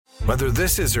Whether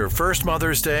this is her first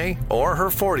Mother's Day or her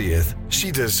 40th, she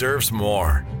deserves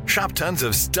more. Shop tons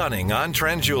of stunning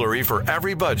on-trend jewelry for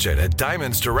every budget at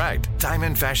Diamonds Direct.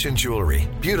 Diamond fashion jewelry,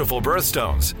 beautiful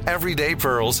birthstones, everyday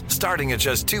pearls starting at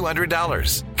just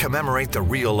 $200. Commemorate the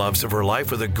real loves of her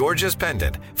life with a gorgeous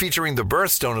pendant featuring the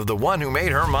birthstone of the one who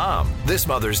made her mom. This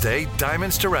Mother's Day,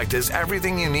 Diamonds Direct is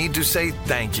everything you need to say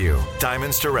thank you.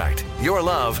 Diamonds Direct. Your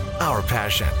love, our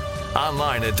passion.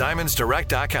 Online at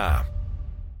diamondsdirect.com.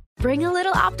 Bring a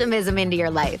little optimism into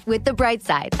your life with The Bright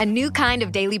Side, a new kind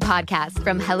of daily podcast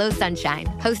from Hello Sunshine,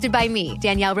 hosted by me,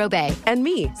 Danielle Robay. And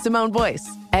me, Simone Boyce.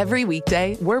 Every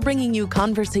weekday, we're bringing you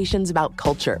conversations about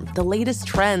culture, the latest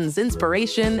trends,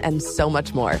 inspiration, and so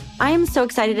much more. I am so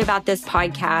excited about this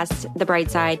podcast, The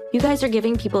Bright Side. You guys are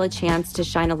giving people a chance to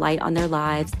shine a light on their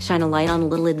lives, shine a light on a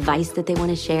little advice that they want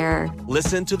to share.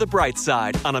 Listen to The Bright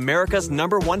Side on America's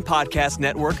 #1 podcast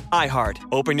network, iHeart.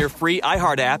 Open your free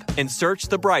iHeart app and search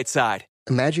The Bright Side.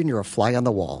 Imagine you're a fly on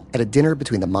the wall at a dinner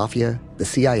between the mafia, the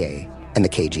CIA, and the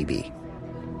KGB.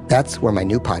 That's where my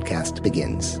new podcast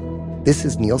begins. This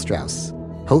is Neil Strauss,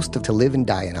 host of To Live and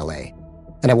Die in LA,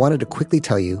 and I wanted to quickly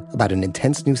tell you about an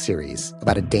intense new series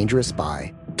about a dangerous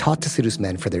spy taught to seduce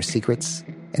men for their secrets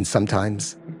and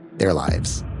sometimes their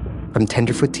lives. From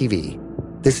Tenderfoot TV,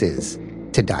 this is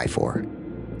To Die For.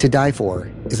 To Die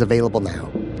For is available now.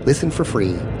 Listen for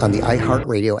free on the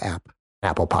iHeartRadio app,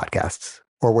 Apple Podcasts,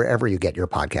 or wherever you get your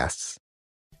podcasts.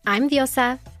 I'm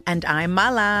Diosa. And I'm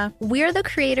Mala. We're the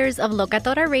creators of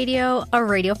Locatora Radio, a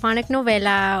radiophonic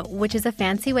novela, which is a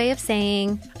fancy way of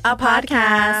saying a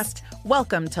podcast.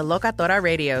 Welcome to Locatora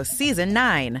Radio Season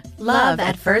 9. Love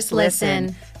at First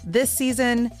Listen. This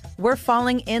season, we're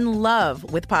falling in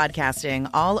love with podcasting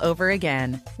all over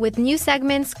again. With new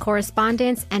segments,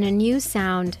 correspondence, and a new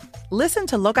sound. Listen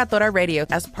to Locatora Radio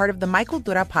as part of the My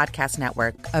Cultura Podcast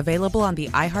Network. Available on the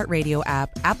iHeartRadio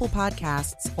app, Apple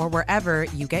Podcasts, or wherever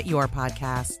you get your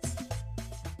podcasts.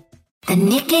 The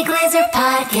Nikki Glazer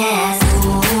Podcast.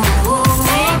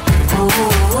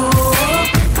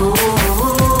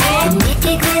 The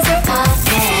Nikki Glazer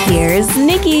Podcast. Here's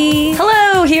Nikki.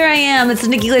 Hello, here I am. It's the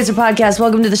Nikki Glazer Podcast.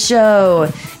 Welcome to the show.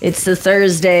 It's the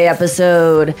Thursday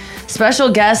episode.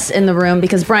 Special guests in the room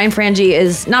because Brian Frangie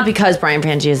is, not because Brian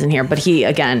Frangie isn't here, but he,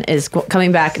 again, is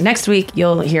coming back next week.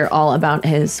 You'll hear all about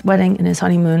his wedding and his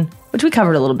honeymoon, which we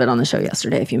covered a little bit on the show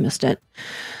yesterday if you missed it.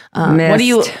 What do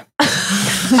you...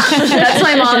 That's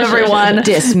my mom, everyone.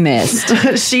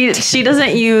 Dismissed. She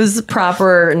doesn't use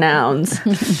proper nouns.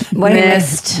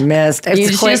 Missed. She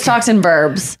just talks in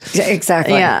verbs.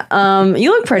 Exactly. Yeah.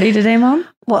 You look pretty today, Mom.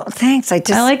 Well, thanks. I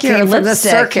like your lipstick. The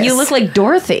circus. You look like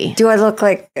Dorothy. Do I look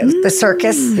like the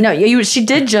circus? No, she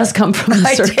did just come from the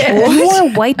circus. You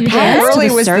wore white pants to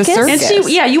the circus?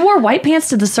 And you wore white pants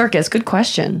to the circus. Good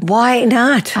question. Why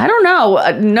not? I don't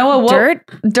know. Noah, what?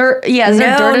 Dirt? Yeah, is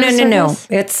there dirt in the circus?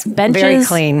 No. It's very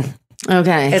clean.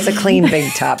 Okay. It's a clean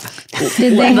big top.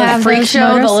 Did they have freak those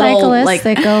show, motorcyclists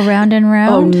that go round and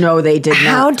round? Oh, no, they did not.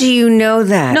 How do you know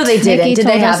that? No, they didn't. Nikki Did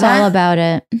told they have us that? all about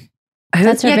it.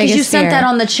 That's her yeah, biggest because you sent fear. that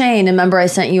on the chain. And remember, I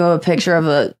sent you a picture of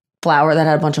a flower that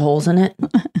had a bunch of holes in it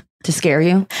to scare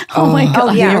you. Oh my God.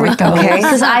 Oh, yeah. Here we go. Okay.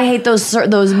 Because I hate those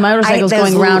motorcycles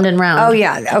going round and round. Oh,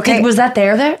 yeah. Okay. Was that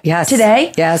there? Yes.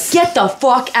 Today? Yes. Get the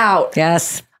fuck out.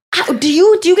 Yes. Do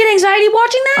you get anxiety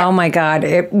watching that? Oh my God.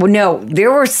 No,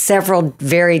 there were several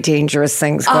very dangerous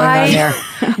things going on there.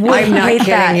 I'm not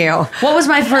kidding you. What was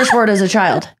my first word as a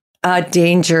child?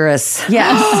 Dangerous.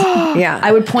 Yes. Yeah.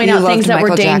 I would point out things that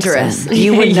were dangerous.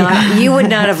 You would not. You would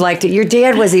not have liked it. Your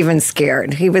dad was even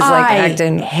scared. He was like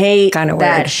acting kind of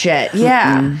that weird. shit.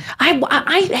 Yeah.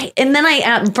 And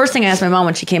then first thing I asked my mom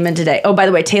when she came in today. Oh, by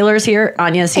the way, Taylor's here,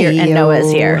 Anya's here, and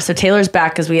Noah's here. So Taylor's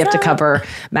back because we have to cover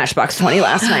Matchbox 20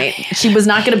 last night. She was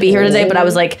not going to be here today, but I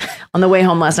was like on the way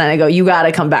home last night. I go, you got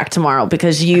to come back tomorrow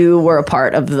because you were a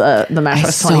part of the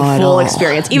Matchbox 20 full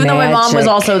experience, even though my mom was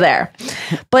also there.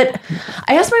 But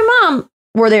I asked my mom,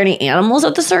 were there any animals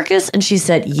at the circus? And she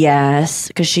said yes,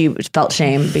 because she felt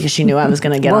shame because she knew I was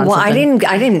going to get on something.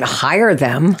 I didn't hire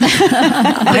them.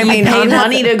 I mean, pay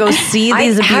money to go see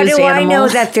these abused animals. How do I know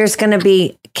animals. that there's going to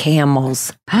be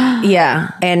camels?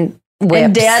 Yeah. And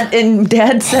whips. And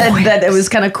dad said that it was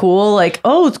kind of cool. Like,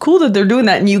 oh, it's cool that they're doing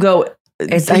that. And you go,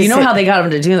 you know how they got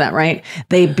them to do that, right?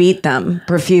 They beat them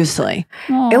profusely.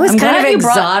 It was kind of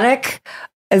exotic.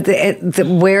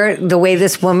 The way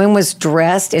this woman was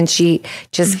dressed, and she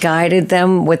just guided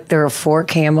them with their 4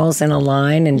 camels in a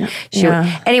line, and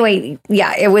anyway,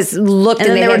 it was looked.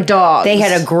 And then they were dogs. They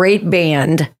had a great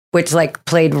band, which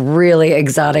played really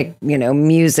exotic,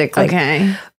 music.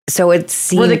 Okay, so it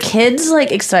seemed. Were the kids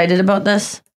excited about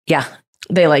this? Yeah,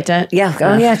 they liked it. Yeah,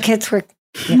 oh yeah, kids were.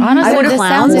 Honestly, this sounds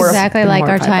clowns exactly been like our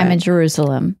horrified time by in it.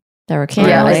 Jerusalem. There were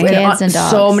camels, kids, and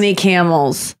dogs. So many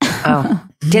camels. Oh.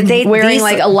 Did they wearing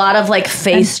like a lot of like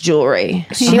face jewelry?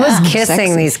 She was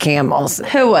kissing these camels.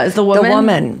 Who was the woman? The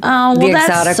woman. Oh, well, the that's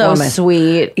exotic so woman.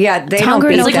 Sweet. Yeah, they Tongue don't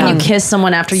beat it's like them. when you kiss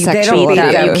someone after you They beat don't beat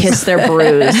them, you those. kiss their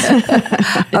bruise.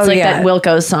 It's like that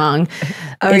Wilco song.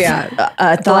 Oh, yeah.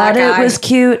 I thought Black it eye. was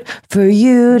cute for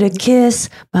you to kiss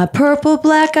my purple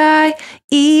black eye,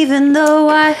 even though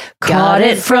I caught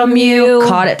it from you.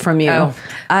 Caught it from you. Oh.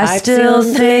 I still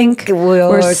think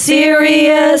we're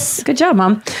serious. Good job,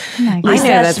 Mom. At least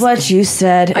that's what you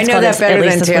said. I know that better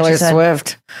than Taylor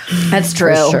Swift. That's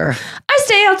true. For sure. I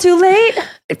stay out too late.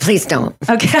 Please don't.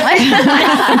 Okay.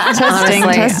 Testing.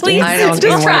 Please, I don't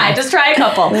just try. Just try a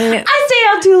couple. I stay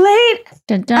out too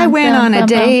late. I went on a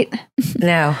date.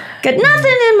 No. Got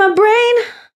nothing in my brain.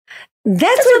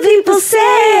 That's what people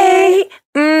say.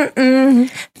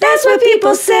 Mm-mm. That's what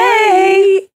people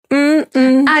say.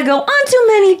 Mm-mm. I go on too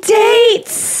many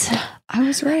dates. I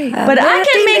was right. But I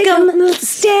can make them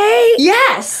stay.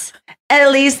 Yes.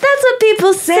 At least that's what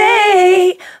people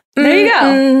say. There you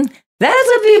go. That's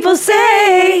what people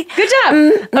say. Good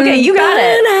job. Okay, you got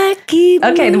it.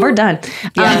 Okay, we're done.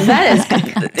 That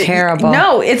is terrible.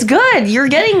 No, it's good. You're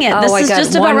getting it. Oh, This I is got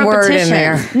just about one word in repetition.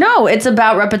 there. No, it's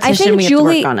about repetition. I think we have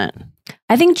Julie- to work on it.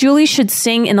 I think Julie should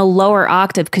sing in a lower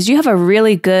octave because you have a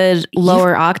really good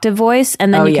lower octave voice,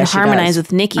 and then Oh, you yeah, can she harmonize does.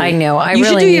 with Nikki. I know. I You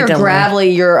really should do need your to learn. gravelly,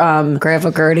 your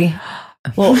Gravel Gertie.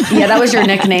 Well, yeah, that was your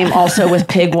nickname also with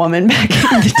Pig Woman back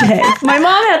in the day. My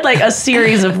mom had like a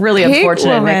series of really Pig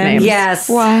unfortunate Woman. nicknames. Yes.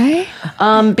 Why?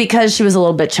 Because she was a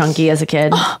little bit chunky as a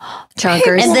kid.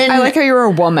 Chunkers. And then I like how you were a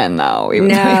woman, though.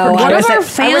 No, One I of our was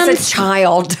a fans-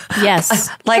 child. Yes.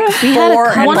 Like We had a 4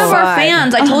 and one of our 5.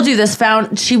 fans, I told you this,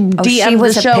 found she she DM'd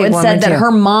was the a show pig and woman said that too.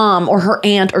 her mom or her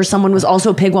aunt or someone was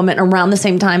also a pig woman around the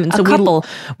same time. And so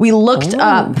we looked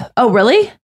up. Oh,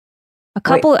 really? A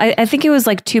couple, I think it was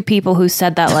like 2 people who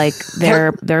said that like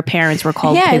their parents were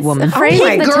called Yeah, Pig it's Woman. a phrase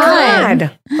Pig of the girl. time.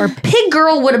 Or pig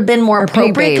girl would have been more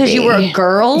appropriate because you were a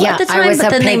girl Yeah, at the I time, was but a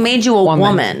then they pig made you a woman.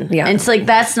 woman. Yeah. And it's like,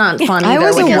 that's not fun I either.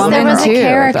 was a because Because there woman was a too,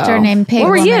 character though. named Pig What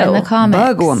were Woman you? in the comics.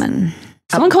 Bug woman.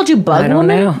 Someone called you Bug I don't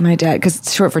Woman? know. My dad, because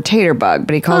it's short for tater bug,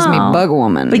 but he calls me Oh. Bug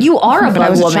Woman. But you are a But I bug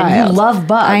was a woman. You child. love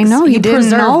bugs. I know, you didn't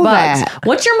preserve know bugs. that.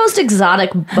 What's your most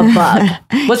exotic bug?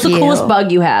 What's the coolest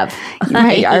bug you have?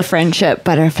 Our friendship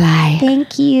butterfly.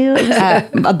 Thank you.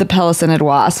 The pelicanid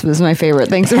wasp was my favorite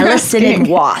thing. Pelicanid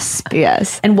wasp.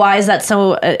 Yes. And why is that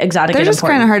so exotic They're and just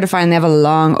important? kind of hard to find. They have a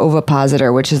long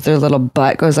ovipositor, which is their little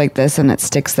butt goes like this, and it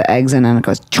sticks the eggs in, and it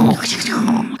goes.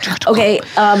 Okay,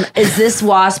 is this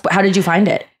wasp? How did you find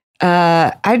it?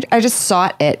 I just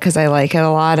sought it because I like it a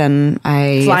lot, and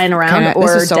I Flying around this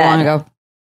or was so dead? long ago,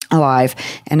 alive,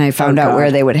 and I found out God.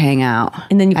 where they would hang out.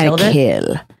 And then you killed it?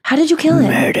 Kill. How did you kill it?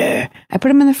 Murder. I put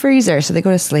them in the freezer so they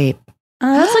go to sleep.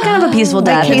 That's like kind of a peaceful Like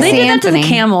death. If they Casey did that to the Anthony.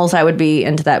 camels, I would be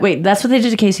into that. Wait, that's what they did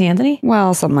to Casey Anthony?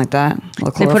 Well, something like that.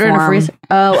 They put her in a freezer.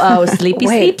 Oh, sleepy,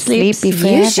 Wait, sleep.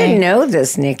 You should know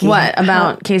this, Nikki. What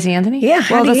about Casey Anthony? Yeah.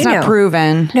 How Well, do that's you not know?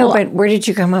 proven. No, but where did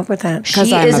you come up with that? She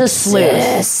I'm is a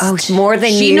obsessed. sleuth. Oh, more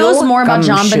than She you. knows more about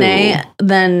John Gumshoe. Bonet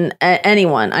than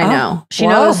anyone I know. She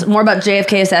whoa. knows more about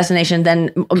JFK assassination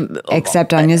than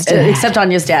Except Anya's dad. except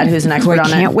Anya's dad, who's an Who expert I on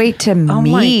can't it. wait to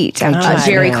meet. I God. just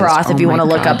Jerry realized. Cross, if you Oh want to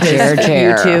my look God. up his Jer.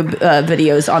 YouTube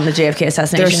videos on the JFK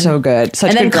assassination. They're so good. Such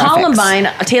and then good graphics. Columbine,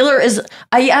 Taylor is.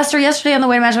 I asked her yesterday on the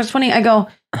way to Matchbox 20. I go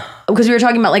because we were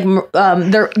talking about like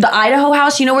the Idaho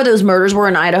house. You know where those murders were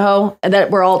in Idaho that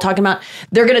we're all talking about.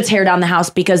 They're going to tear down the house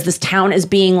because this town is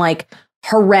being like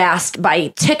harassed by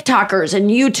TikTokers and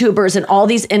YouTubers, and all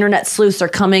these internet sleuths are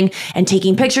coming and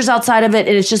taking pictures outside of it,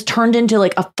 and it's just turned into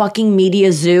like a fucking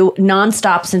media zoo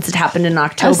nonstop since it happened in A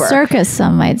October. circus,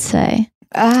 some might say.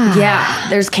 Yeah,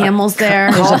 there's camels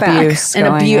there. There's abuse and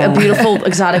a going on. beautiful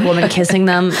exotic woman kissing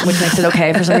them, which makes it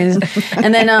okay for some reason.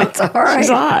 And then,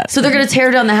 so they're going to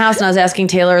tear down the house. And I was asking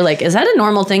Taylor, like, is that a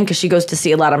normal thing? Because she goes to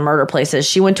see a lot of murder places.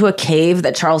 She went to a cave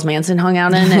that Charles Manson hung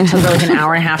out in. And it took her like an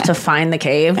hour and a half to find the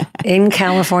cave. In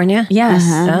California? Yes.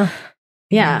 Oh.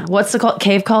 Yeah. What's the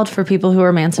cave called for people who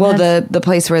are Manson Well, heads? the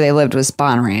place where they lived was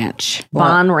Spawn Ranch.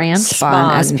 Spawn Ranch?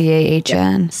 Spawn.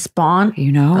 S-P-A-H-N. Spawn?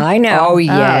 You know? I know. Oh,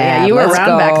 yeah. you were Let's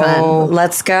around back go. then.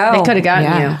 Let's go. They could have gotten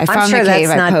Yeah. you. I found sure the cave.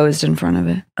 that's I not- posed in front of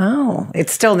it. Oh,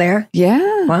 it's still there?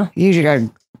 Yeah. Wow. You usually got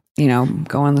to,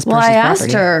 go on this Well, person's I asked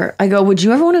property. her, I go, would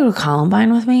you ever want to go to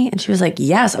Columbine with me? And she was like,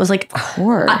 yes. I was like, Of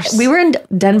course. we were in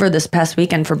Denver this past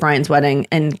weekend for Brian's wedding,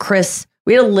 and Chris,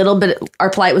 we had a little bit,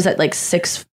 our flight was at like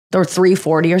 6 or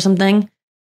 3:40 or something.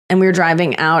 and we were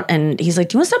driving out, and he's like,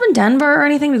 "Do you want to stop in Denver or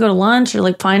anything to go to lunch or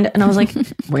like find?" And I was like,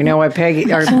 "We know what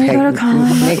Peggy or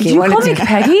Nikki, you call me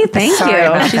Peggy? Thank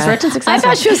you. She's rich and successful." I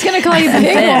thought she was going to call you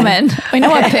Pig Woman. We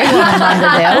know what Pig Woman under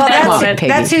there. Well,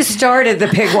 that's who started the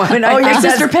Pig Woman. Oh, your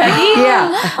sister Peggy?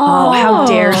 Yeah. Oh, how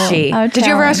dare she? Did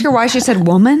you ever ask her why she said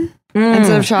woman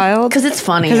instead of child? Because it's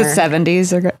funny. Because it's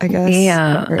 70s, I guess.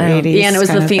 Yeah. Or 80s. Yeah, and it was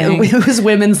it was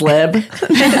women's lib. They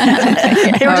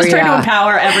were just trying to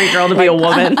empower every girl to be a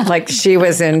woman. Like she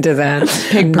was into that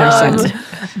pig person.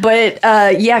 But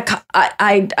I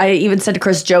even said to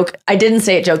Chris, joke. I didn't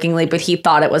say it jokingly, but he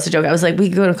thought it was a joke. I was like, we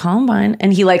could go to Columbine,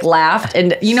 and he like laughed.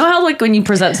 And you know how like when you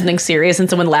present something serious and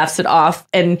someone laughs it off,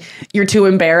 and you're too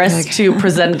embarrassed to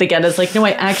present it again. It's like, no,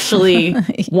 I actually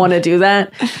want to do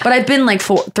that. But I've been like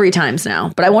 3 times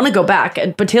now. But I want to go back.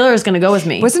 But Taylor is going to go with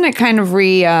me. Wasn't it kind of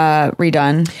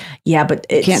redone? Yeah, but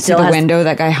it can't still see the window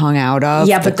that guy hung out of.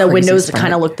 Yeah, but the windows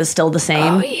kind of look still the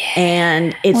same. Oh, yeah.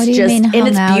 And it's What do you just mean and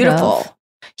it's hung out beautiful. of?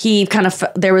 He kind of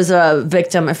there was a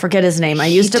victim. I forget his name. I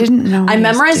I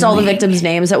memorized all the victims'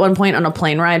 names at one point on a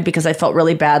plane ride because I felt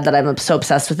really bad that I'm so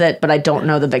obsessed with it, but I don't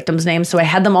know the victims' names. So I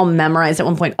had them all memorized at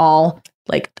one point, all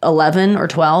like 11 or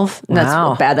 12. And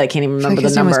that's bad that I can't even remember the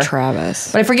number. Name was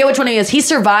Travis. But I forget which one he is. He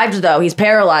survived though. He's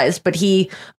paralyzed, but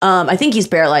I think he's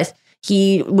paralyzed.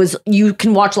 You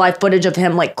can watch live footage of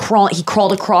him like he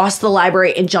crawled across the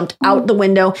library and jumped out the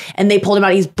window, and they pulled him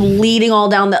out. He's bleeding all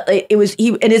down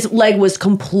and his leg was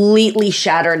completely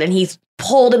shattered, and he's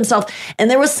pulled himself.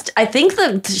 And I think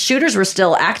the shooters were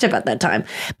still active at that time.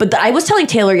 But I was telling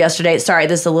Taylor yesterday, sorry,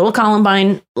 this is a little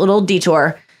Columbine, little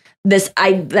detour.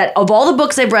 That of all the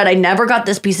books I've read, I never got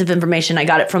this piece of information. I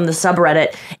got it from the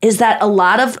subreddit, is that a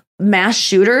lot of mass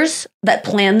shooters that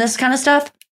plan this kind of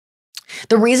stuff,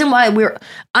 the reason why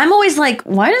I'm always like,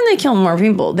 why didn't they kill more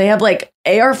people? They have like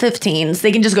AR-15s.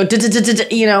 They can just go,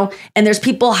 and there's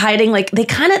people hiding. Like they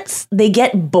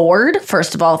get bored.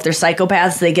 First of all, if they're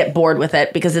psychopaths, they get bored with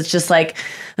it because it's just like,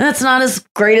 that's not as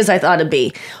great as I thought it'd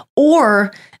be.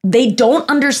 Or they don't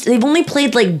understand. They've only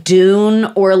played like Dune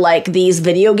or like these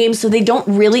video games, so they don't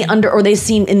really or they've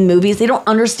seen in movies. They don't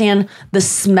understand the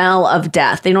smell of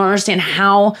death. They don't understand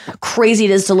how crazy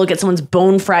it is to look at someone's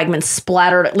bone fragments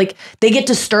splattered. Like they get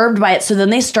disturbed by it, so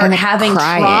then they start having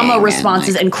trauma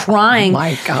responses and crying. Oh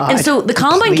my God! And so the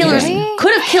Columbine killers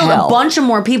could have killed a bunch of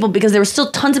more people because there were still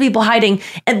tons of people hiding,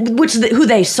 and who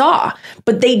they saw,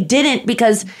 but they didn't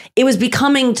because it was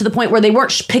becoming to the point where they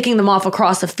weren't picking them off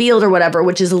across a field or whatever,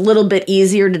 which is a little bit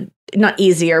not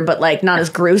easier, but like not as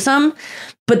gruesome.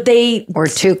 But they were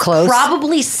too close.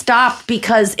 Probably stopped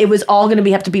because it was all going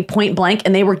to have to be point blank,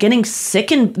 and they were getting sick,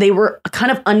 and they were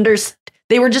kind of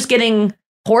they were just getting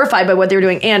horrified by what they were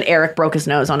doing. And Eric broke his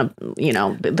nose on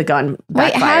the gun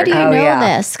backfired. Wait, how do you know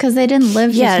this? Because they didn't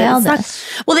live to tell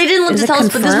this. Well, they didn't live to tell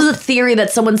us, but this was a theory that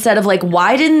someone said of like,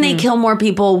 why didn't they kill more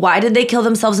people? Why did they kill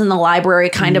themselves in the library?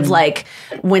 Kind of like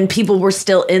when people were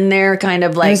still in there, kind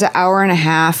of like. It was an hour and a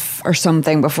half or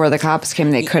something before the cops came.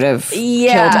 They could have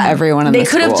killed everyone in the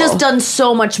school. They could have just done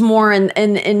so much more. And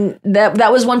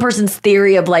that was one person's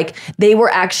theory of like, they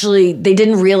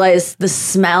didn't realize the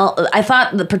smell. I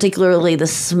thought that particularly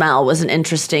the smell was an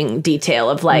interesting detail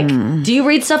of like, do you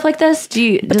read stuff like this?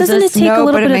 But doesn't it take a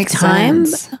little bit of time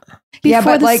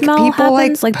before the smell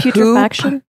happens? Like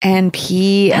putrefaction? And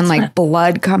pee and like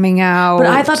blood coming out. But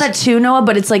I thought that too, Noah.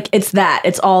 But it's like it's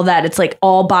all that. It's like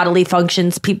all bodily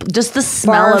functions. People, just the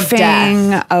smell of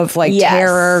death, of like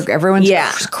terror. Everyone's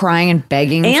crying and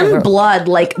begging, and blood.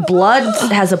 Like blood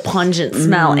has a pungent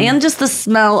smell, and just the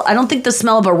smell. I don't think the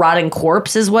smell of a rotting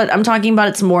corpse is what I'm talking about.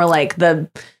 It's more like the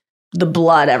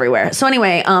blood everywhere. So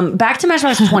anyway, back to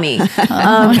Matchbox 20.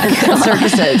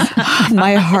 Circuses.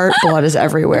 My heart blood is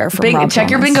everywhere. Check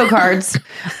your bingo cards.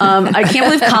 I can't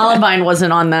believe Columbine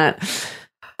wasn't on that.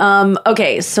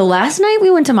 Okay, so last night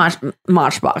we went to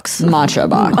Matchbox. Matcha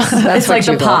box. It's like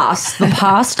the past. The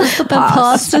past is the past. The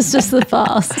past is just the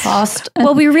past.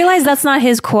 Well, we realized that's not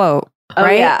his quote,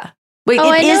 right? Oh, yeah. Wait,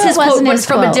 it is his quote, but it's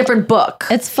from a different book.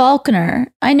 It's Faulkner.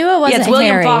 I knew it wasn't it's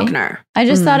William Harry. Faulkner. I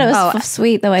just thought it was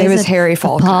sweet the way it was Harry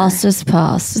Faulkner. The past is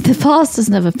past. The past is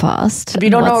never past. If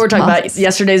you don't know what we're talking about,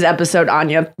 yesterday's episode,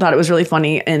 Anya thought it was really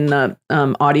funny in the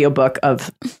audiobook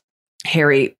of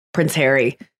Prince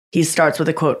Harry. He starts with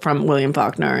a quote from William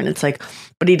Faulkner, and it's like,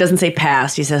 but he doesn't say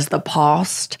past, he says the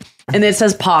past. And it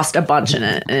says past a bunch in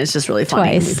it, and it's just really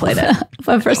funny. Twice. We played it.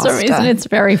 But for some reason, it's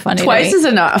very funny. Twice is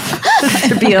enough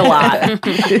to be a lot. a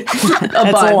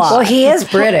bunch. Well, he is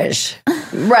British.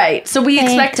 Right. So we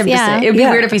expect him to say. It would be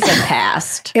weird if he said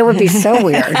past. It would be so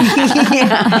weird.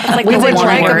 Like we wouldn't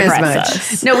like him as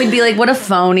much. No, we'd be like, what a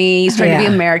phony. He's trying to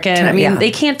be American. I mean,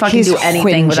 they can't fucking do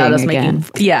anything without us making.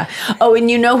 Yeah. Oh, and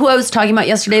you know who I was talking about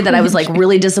yesterday that I was like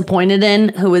really disappointed in,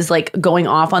 who was like going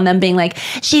off on them, being like,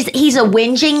 he's a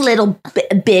whinging little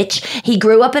bitch. He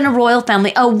grew up in a royal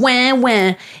family. Oh,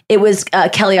 when. It was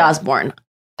Kelly Osbourne.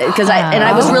 Because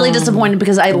I was really disappointed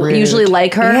because I usually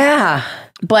like her. Yeah.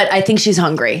 But I think she's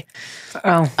hungry.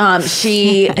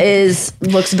 She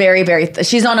looks very, very,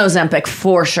 she's on Ozempic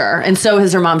for sure. And so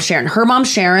is her mom, Sharon. Her mom,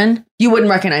 Sharon, you wouldn't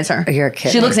recognize her. You're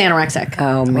kidding. She looks anorexic.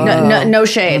 Oh, man. No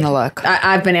shade. I'm gonna look.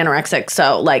 I've been anorexic.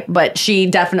 So but she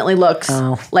definitely looks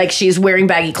like she's wearing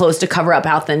baggy clothes to cover up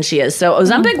how thin she is. So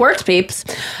Ozempic works, peeps.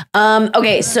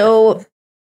 Okay. So,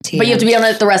 but you have to be on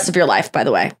it the rest of your life, by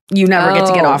the way. You never get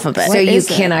to get off of it. So you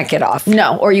cannot get off.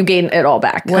 No, or you gain it all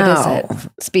back. What is it?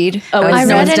 Speed? Oh,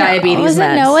 it's diabetes. Was it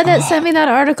meds. Noah that sent me that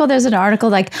article? There's an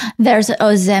article like, there's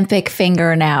Ozempic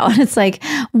finger now. And it's like,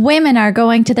 women are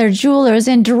going to their jewelers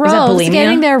in droves,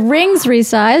 getting their rings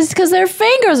resized because their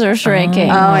fingers are shrinking.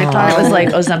 Oh, I thought it was like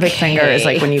Ozempic finger is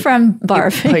like when you from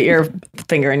barf. You put your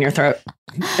finger in your throat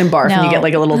and barf and you get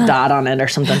like a little dot on it or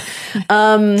something.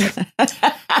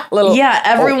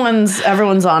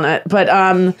 Everyone's on it. But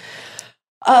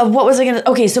what was I gonna?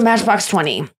 Okay, so Matchbox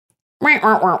 20.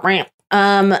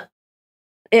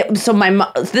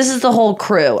 This is the whole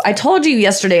crew. I told you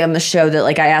yesterday on the show that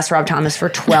like I asked Rob Thomas for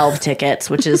 12 tickets,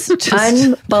 which is just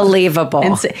unbelievable.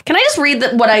 Insane. Can I just read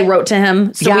what I wrote to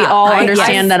him so we all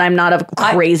understand that I'm not a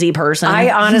crazy person? I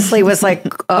honestly was like,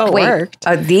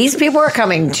 these people are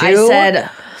coming too. I said,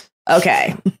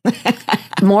 okay.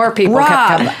 More people kept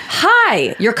coming.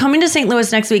 Hi, you're coming to St.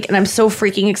 Louis next week and I'm so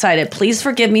freaking excited. Please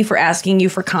forgive me for asking you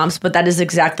for comps, but that is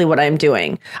exactly what I'm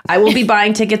doing. I will be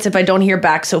buying tickets if I don't hear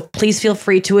back, so please feel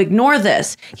free to ignore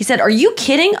this. He said, are you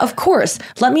kidding? Of course.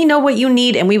 Let me know what you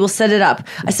need and we will set it up.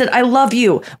 I said, I love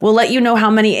you. We'll let you know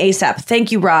how many ASAP.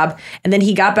 Thank you, Rob. And then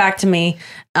he got back to me.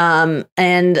 And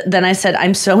then I said,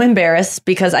 I'm so embarrassed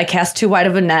because I cast too wide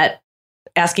of a net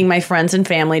asking my friends and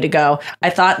family to go. I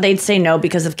thought they'd say no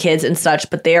because of kids and such,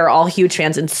 but they are all huge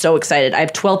fans and so excited. I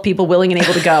have 12 people willing and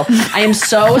able to go. I am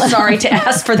so sorry to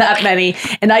ask for that many,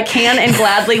 and I can and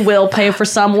gladly will pay for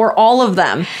some or all of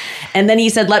them. And then he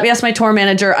said, let me ask my tour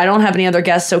manager. I don't have any other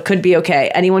guests, so it could be okay.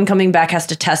 Anyone coming back has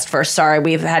to test first. Sorry,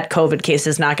 we've had COVID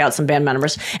cases knock out some band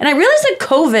members. And I realized that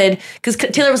COVID, because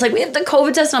Taylor was like, we have the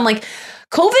COVID test. And I'm like,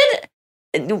 COVID...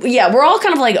 Yeah, we're all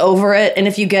kind of like over it, and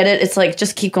if you get it, it's like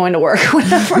just keep going to work,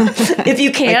 whatever. If you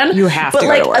can, like, you have to. But go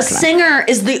like to work a singer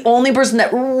is the only person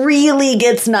that really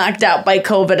gets knocked out by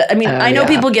COVID. I mean, I know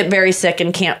people get very sick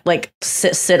and can't like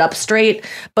sit up straight,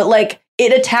 but like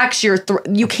it attacks your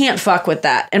you can't fuck with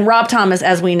that. And Rob Thomas,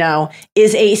 as we know,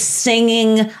 is a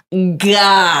singing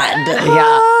god,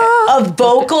 a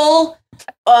vocal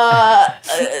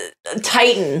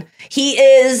titan. He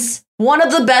is one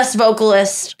of the best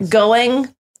vocalists going.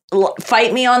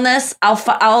 Fight me on this.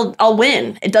 I'll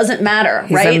win. It doesn't matter.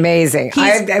 He's right? Amazing.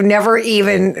 I've never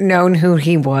even known who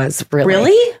he was.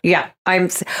 Really? Yeah.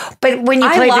 But when you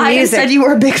played the music, and said you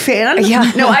were a big fan.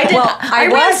 Yeah. No, I didn't. Well, I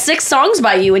ran 6 songs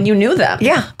by you, and you knew them.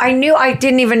 Yeah, I knew. I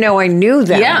didn't even know I knew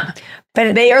them. Yeah.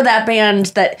 But they are that band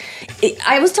that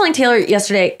I was telling Taylor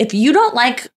yesterday. If you don't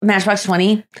like Matchbox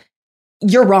 20,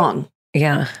 you're wrong.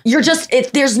 Yeah. You're just,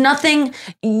 there's nothing,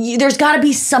 there's got to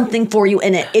be something for you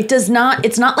in it. It does not,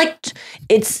 it's not like,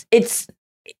 he's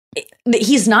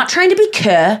not trying to be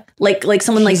like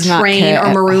someone like Train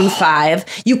or Maroon 5.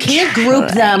 You can't group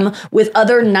them with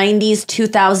other 90s,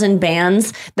 2000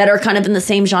 bands that are kind of in the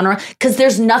same genre because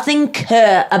there's nothing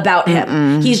about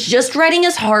him. He's just writing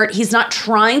his heart. He's not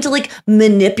trying to like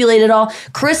manipulate it all.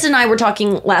 Chris and I were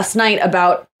talking last night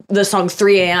about the song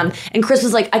 3 a.m. and Chris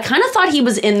was like, I kind of thought he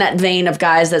was in that vein of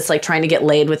guys that's like trying to get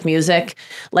laid with music,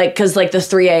 like because like the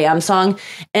 3 a.m. song.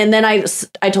 And then I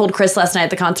told Chris last night at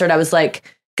the concert, I was like,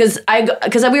 because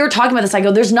we were talking about this, I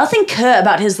go, there's nothing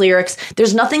about his lyrics.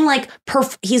 There's nothing like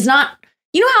he's not,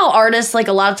 you know how artists like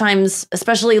a lot of times,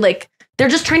 especially like they're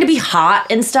just trying to be hot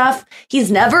and stuff. He's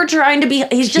never trying to be,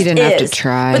 he's just he didn't have to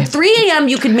try. But 3 a.m.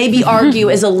 you could maybe argue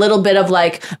is a little bit of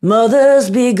like, mothers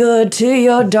be good to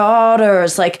your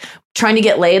daughters, like trying to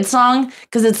get laid song.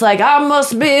 Cause it's like, I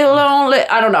must be lonely.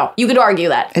 I don't know. You could argue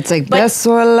that. It's like, best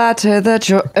latte that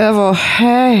you ever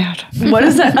had. What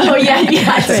is that? Oh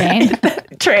yeah.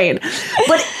 Train.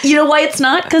 But you know why it's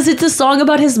not? Because it's a song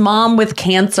about his mom with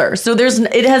cancer. So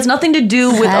it has nothing to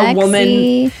do with a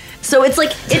woman. So it's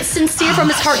like, it's sincere from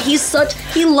his heart.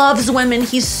 He loves women.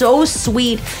 He's so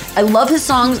sweet. I love his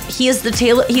songs. He's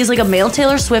like a male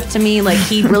Taylor Swift to me. Like,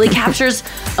 he really captures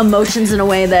emotions in a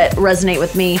way that resonate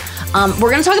with me. We're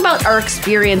going to talk about our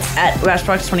experience at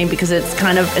Matchbox 20 because it's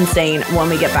kind of insane when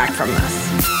we get back from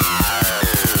this.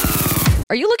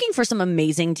 Are you looking for some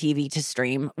amazing TV to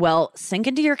stream? Well, sink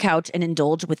into your couch and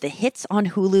indulge with the hits on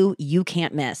Hulu you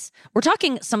can't miss. We're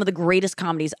talking some of the greatest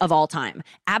comedies of all time.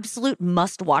 Absolute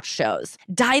must-watch shows.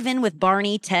 Dive in with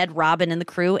Barney, Ted, Robin, and the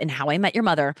crew in How I Met Your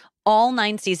Mother. All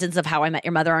 9 seasons of How I Met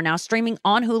Your Mother are now streaming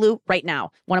on Hulu right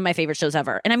now. One of my favorite shows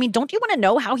ever. And I mean, don't you want to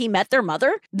know how he met their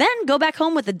mother? Then go back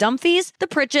home with the Dumfies, the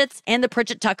Pritchetts, and the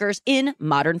Pritchett Tuckers in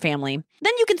Modern Family.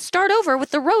 Then you can start over with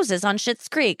the Roses on Schitt's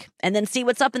Creek. And then see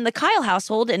what's up in the Kyle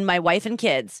household in My Wife and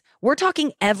Kids. We're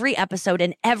talking every episode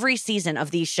and every season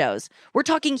of these shows. We're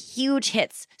talking huge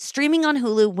hits, streaming on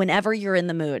Hulu whenever you're in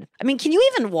the mood. I mean, can you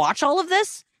even watch all of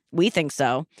this? We think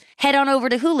so. Head on over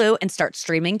to Hulu and start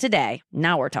streaming today.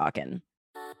 Now we're talking.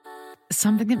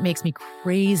 Something that makes me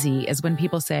crazy is when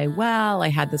people say, well, I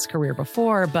had this career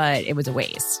before, but it was a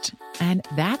waste. And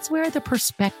that's where the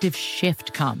perspective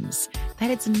shift comes, that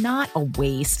it's not a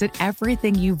waste, that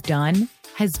everything you've done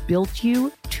has built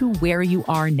you to where you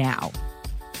are now.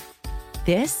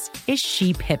 This is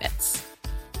She Pivots,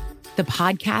 the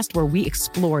podcast where we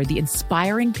explore the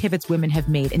inspiring pivots women have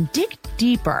made and dig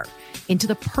deeper into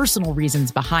the personal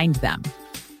reasons behind them.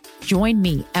 Join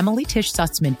me, Emily Tish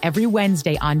Sussman, every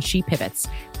Wednesday on She Pivots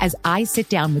as I sit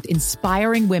down with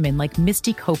inspiring women like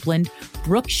Misty Copeland,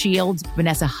 Brooke Shields,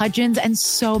 Vanessa Hudgens, and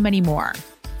so many more.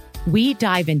 We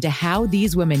dive into how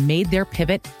these women made their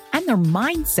pivot and their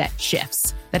mindset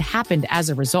shifts that happened as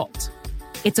a result.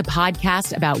 It's a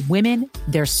podcast about women,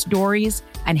 their stories,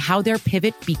 and how their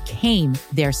pivot became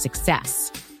their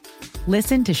success.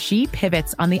 Listen to She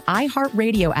Pivots on the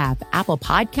iHeartRadio app, Apple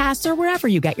Podcasts, or wherever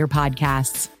you get your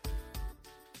podcasts.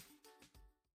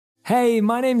 Hey,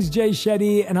 my name's Jay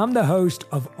Shetty, and I'm the host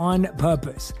of On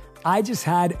Purpose. I just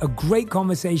had a great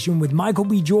conversation with Michael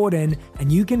B. Jordan,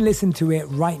 and you can listen to it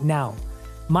right now.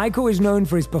 Michael is known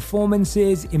for his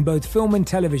performances in both film and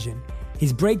television.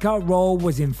 His breakout role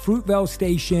was in Fruitvale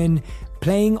Station,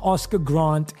 playing Oscar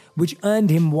Grant, which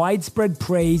earned him widespread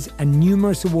praise and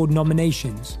numerous award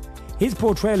nominations. His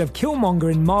portrayal of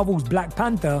Killmonger in Marvel's Black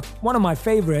Panther, one of my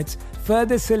favorites,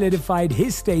 further solidified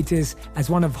his status as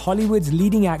one of Hollywood's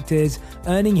leading actors,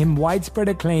 earning him widespread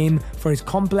acclaim for his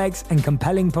complex and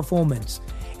compelling performance.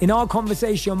 In our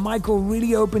conversation, Michael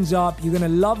really opens up. You're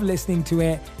going to love listening to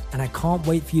it, and I can't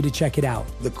wait for you to check it out.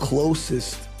 The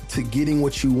closest to getting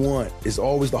what you want is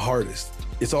always the hardest.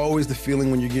 It's always the feeling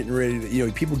when you're getting ready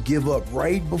to, people give up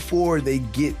right before they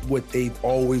get what they've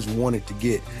always wanted to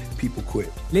get. People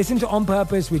quit. Listen to On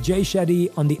Purpose with Jay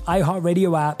Shetty on the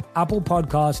iHeartRadio app, Apple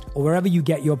Podcast, or wherever you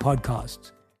get your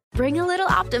podcasts. Bring a little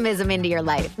optimism into your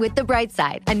life with The Bright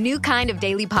Side, a new kind of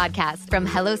daily podcast from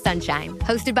Hello Sunshine,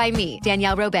 hosted by me,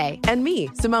 Danielle Robay. And me,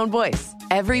 Simone Boyce.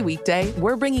 Every weekday,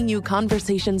 we're bringing you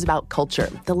conversations about culture,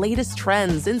 the latest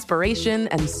trends, inspiration,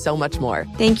 and so much more.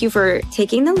 Thank you for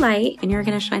taking the light, and you're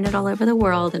going to shine it all over the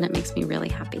world, and it makes me really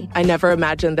happy. I never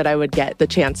imagined that I would get the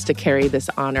chance to carry this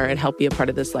honor and help be a part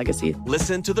of this legacy.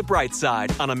 Listen to The Bright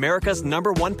Side on America's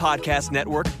 #1 podcast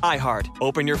network, iHeart.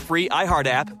 Open your free iHeart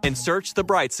app and search The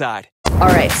Bright Side. All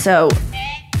right, so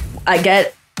I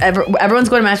get everyone's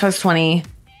going to Matchbox 20,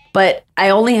 but I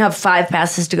only have 5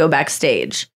 passes to go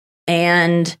backstage.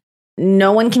 And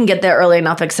no one can get there early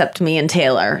enough except me and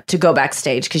Taylor to go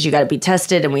backstage because you got to be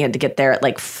tested, and we had to get there at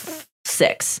like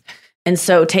 6. And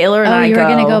so Taylor and I you were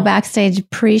going to go backstage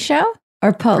pre-show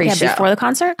or post? Pre-show. Yeah, before the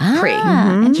concert? Pre.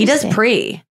 He does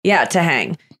pre. Yeah, to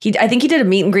hang. I think he did a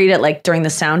meet and greet at like during the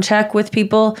sound check with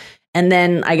people. And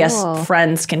then I guess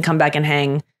friends can come back and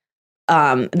hang.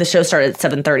 The show started at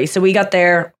 7:30. So we got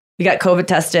there. We got COVID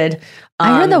tested.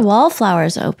 I heard the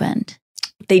Wallflowers opened.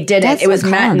 They didn't. It was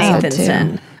Matt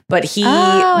Nathanson. But the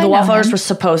Wallflowers were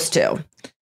supposed to.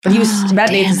 But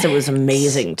Matt Nathanson was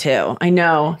amazing too. I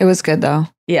know. It was good though.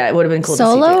 Yeah, it would have been cool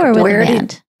Solo to see. Solo or with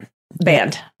band?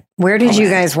 Band. Where did you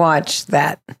guys watch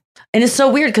that? And it's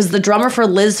so weird because the drummer for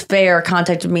Liz Phair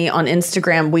contacted me on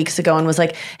Instagram weeks ago and was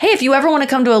like, hey, if you ever want to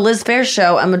come to a Liz Phair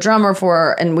show, I'm a drummer for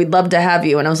her and we'd love to have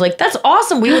you. And I was like, that's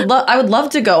awesome. I would love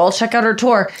to go. I'll check out her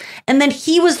tour. And then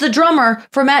he was the drummer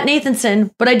for Matt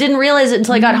Nathanson, but I didn't realize it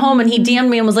until I got home, and he DM'd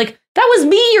me and was like, that was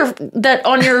me that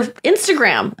on your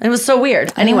Instagram. And it was so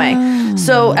weird. Anyway,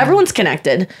 so everyone's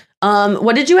connected.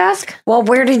 What did you ask? Well,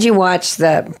 where did you watch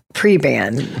the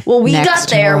pre-band? Well, we got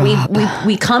there.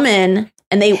 We come in.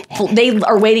 and they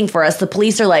are waiting for us. The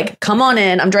police are like, come on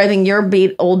in. I'm driving your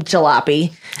beat old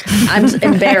jalopy. I'm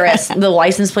embarrassed. The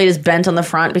license plate is bent on the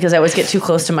front because I always get too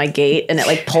close to my gate and it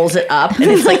like pulls it up and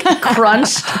it's like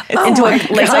crunched into a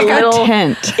little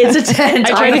tent. It's a tent.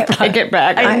 I try to pick it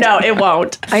back. I know it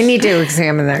won't. I need to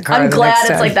examine that car. I'm glad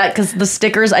it's like that because the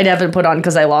stickers I haven't put on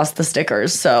because I lost the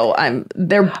stickers. So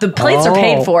the plates are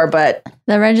paid for, but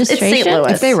the registration. It's St.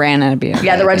 Louis. If they ran, it'd be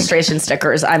okay, the registration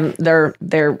stickers.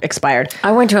 They're expired.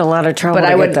 I went to a lot of trouble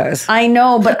to get those. I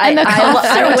know, but I went to a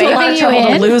lot of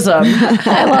trouble to lose them.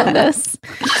 I love this.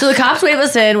 So the cops wave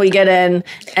us in. We get in,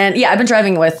 and I've been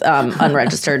driving with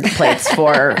unregistered plates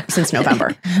since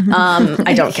November.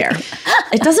 I don't care.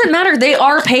 It doesn't matter. They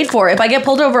are paid for. If I get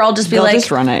pulled over, I'll just be like,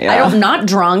 just run it. Yeah. I'm not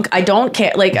drunk. I don't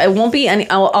care. Like I won't be any.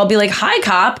 I'll be like, hi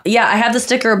cop. Yeah, I have the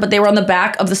sticker, but they were on the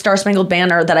back of the Star Spangled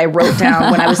Banner that I wrote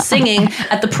down when I was singing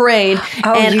at the parade,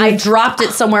 I dropped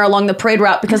it somewhere along the parade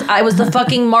route because I was the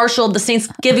fucking marshal of the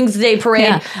Thanksgiving Day parade.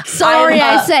 Yeah. Sorry,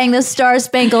 I sang the Star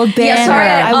Spangled Banner. Yeah, sorry,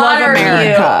 I love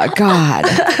America. You. God.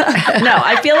 No,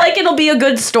 I feel like it'll be a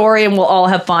good story and we'll all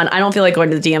have fun. I don't feel like going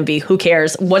to the DMV. Who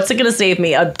cares? What's it going to save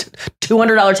me? A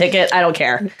 $200 ticket? I don't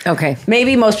care. Okay.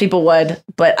 Maybe most people would,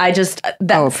 but I just...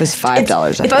 if it's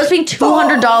 $5. If I was paying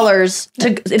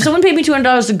 $200 if someone paid me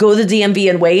 $200 to go to the DMV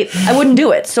and wait, I wouldn't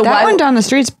do it. So that one down the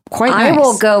street's quite nice. I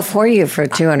will go for you for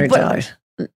 $200.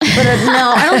 But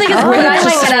no, I don't think it's worth it. I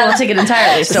might get out of the ticket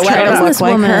entirely. So why doesn't this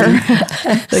look like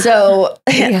her? So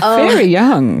very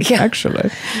young, actually.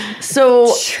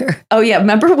 So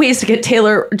remember we used to get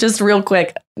Taylor, just real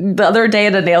quick, the other day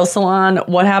at a nail salon.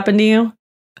 What happened to you?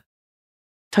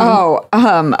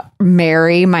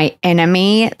 Mary, my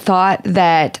enemy, thought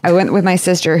that I went with my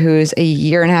sister, who's a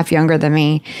year and a half younger than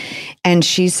me, and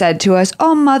she said to us,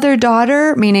 "Oh,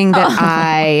 mother-daughter," meaning that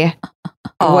I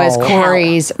was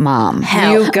Corey's mom.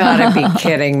 You gotta be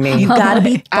kidding me. You gotta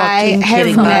be fucking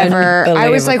kidding me. I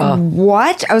was like,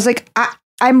 what? I was like,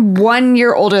 I'm 1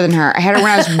 year older than her. I had her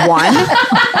when I was 1.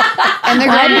 And the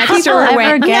girl next to her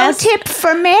went, no tip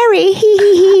for Mary.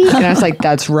 And I was like,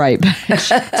 that's right,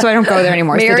 bitch. So I don't go there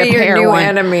anymore. Mary, so your new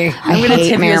enemy. I'm going to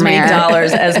tip you as many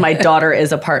dollars as my daughter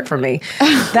is apart from me.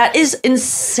 That is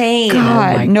insane.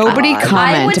 God, nobody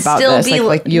comment about this.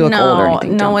 Like you look older. And you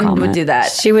think, no one would do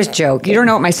that. She was joking. You don't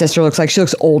know what my sister looks like. She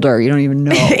looks older. You don't even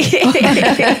know.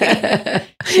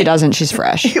 She doesn't. She's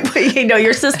fresh. You know,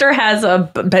 your sister has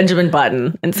a Benjamin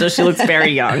Button, and so she looks very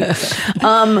young.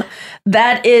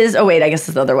 That is, I guess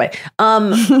it's the other way.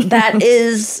 That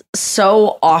is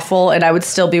so awful, and I would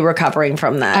still be recovering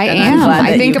from that. I am.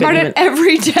 I think about it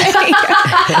every day. I'm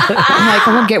like,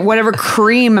 I'm going to get whatever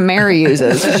cream Mary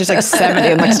uses. She's like 70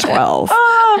 and like 12.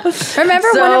 Remember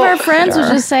one of our friends was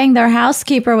just saying their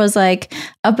housekeeper was like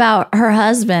about her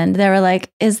husband. They were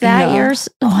like, is that yours?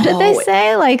 What did they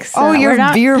say? Like, so you're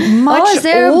much is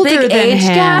there older a big than age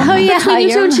him. gap? Oh yeah. Between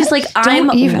you two, and she's like,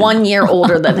 I'm 1 year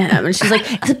older than him. And she's like,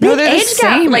 it's a big age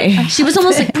gap. Like, she was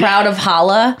almost like proud of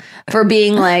Hala for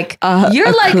being like,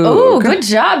 you're like, oh, good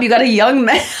job. You got a young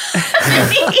man.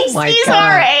 He's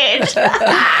our age.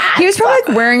 He was probably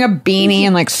like wearing a beanie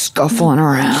and like scuffling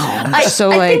around. I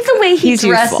think the way he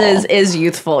dresses is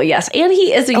youthful. Yes. And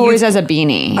he is always has a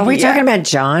beanie. Are we talking about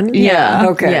John? Yeah.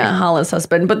 Okay. Yeah. Hala's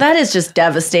husband. But that is just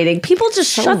devastating. People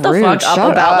just shut the fuck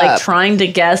up about like trying to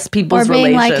guess people's or being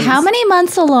relations. like, how many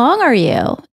months along are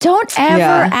you? Don't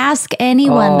ever ask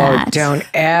anyone that. Don't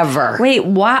ever. Wait,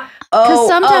 what? Because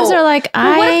sometimes they're like,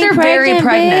 what if they're very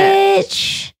pregnant?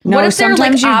 Bitch. No, what if they're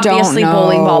like obviously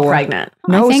bowling ball pregnant?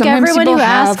 No, I think everyone who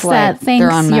asks that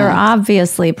thinks you're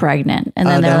obviously pregnant, and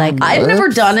then they're like, I've never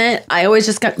done it. I always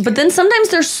just got, but then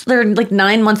sometimes they're like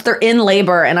 9 months, they're in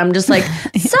labor, and I'm just like,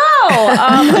 so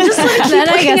I'm just like keep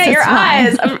looking at your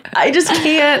eyes. I just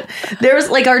can't. There's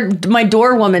like my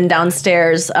door woman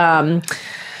downstairs.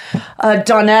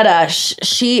 Donetta,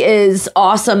 she is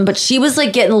awesome, but she was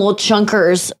like getting little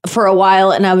chunkers for a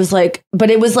while, and I was like, but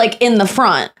it was like in the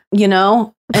front, you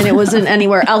know, and it wasn't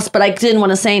anywhere else, but I didn't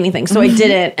want to say anything, so I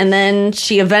didn't. And then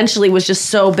she eventually was just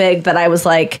so big that I was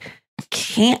like,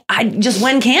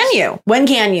 when can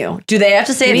you? Do they have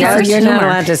to say it? No, you're not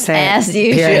allowed to say as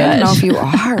you should. I don't know if you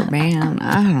are, man.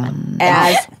 I don't know.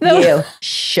 As you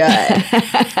should.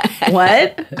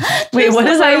 What? Wait, what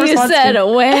is that? You said,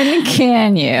 when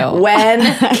can you? When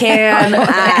can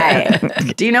I?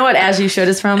 Do you know what "as you should"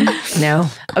 is from? No.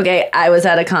 Okay, I was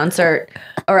at a concert,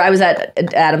 or I was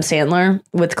at Adam Sandler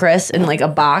with Chris in like a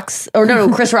box, or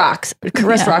no, Chris Rock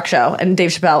show, and Dave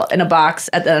Chappelle in a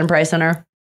box at the Enterprise Center.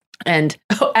 And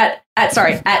at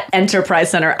Enterprise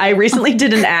Center. I recently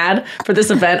did an ad for this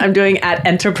event I'm doing at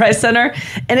Enterprise Center,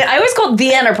 and I always call it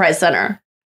the Enterprise Center.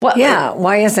 What? Yeah,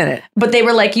 why isn't it? But they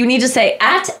were like, you need to say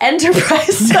at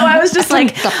Enterprise. So I was just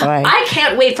like, I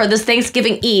can't wait for this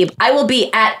Thanksgiving Eve. I will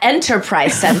be at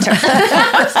Enterprise Center.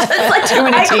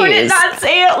 I couldn't not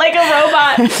say it like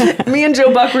a robot. Me and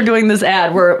Joe Buck were doing this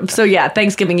ad.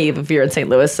 Thanksgiving Eve, if you're in St.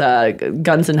 Louis,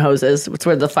 Guns and Hoses. It's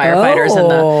where the firefighters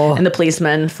and the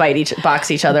policemen box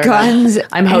each other. Guns.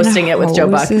 I'm hosting it with Joe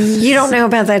Buck. You don't know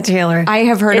about that, Taylor? I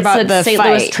have heard about the St.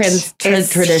 fight. Louis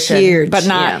tradition. Huge, but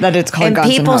not that it's called and Guns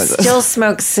and people Hoses. still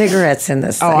smoke cigarettes in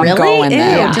this thing. Oh, I'm going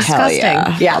there. Ew, disgusting.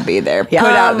 Hell yeah. I'll be there. Put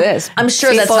out this. I'm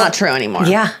sure that's not true anymore.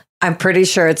 Yeah, I'm pretty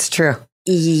sure it's true.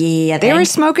 Yeah, they were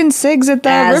smoking cigs at the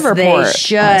Riverport. They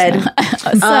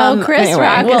should. So Chris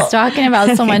Rock is talking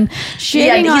about someone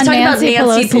shitting on Nancy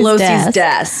Pelosi's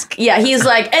desk. Yeah, he's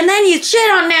like, and then you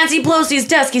shit on Nancy Pelosi's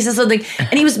desk. He says something,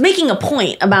 and he was making a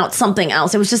point about something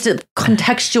else. It was just a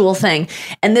contextual thing.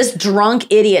 And this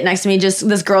drunk idiot next to me,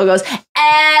 this girl goes,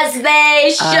 as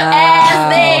they should, as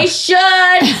they should,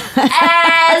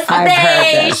 as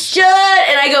they should.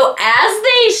 And I go, as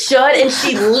they should. And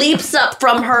she leaps up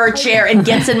from her chair and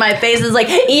gets in my face and is like,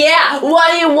 yeah,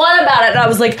 what do you want about it? And I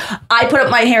was like, I put up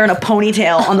my hair in a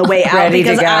ponytail on the way out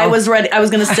because I was ready. I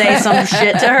was going to say some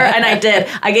shit to her, and I did.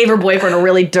 I gave her boyfriend a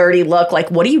really dirty look,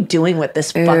 like, what are you doing with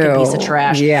this fucking piece of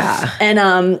trash? Yeah.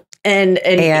 And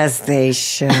as they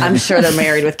should. I'm sure they're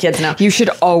married with kids now. You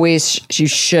should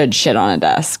shit on a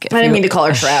desk. I didn't mean to call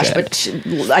her trash, but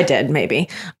I did, maybe.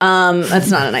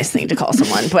 That's not a nice thing to call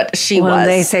someone, but she was.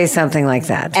 They say something like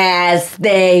that. As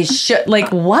they should. Like,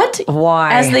 what?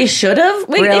 Why? As they should have?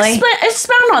 Wait, really?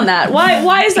 Expound on that.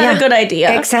 Why is that a good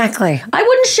idea? Exactly. I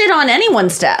wouldn't shit on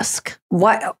anyone's desk.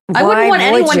 What? I wouldn't want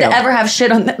anyone to ever have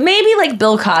shit on them. Maybe like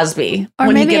Bill Cosby. Or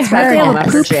when maybe he gets her back home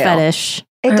after poop jail. fetish.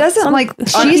 It doesn't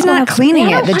she's not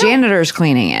cleaning it. The janitor's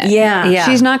cleaning it. Yeah.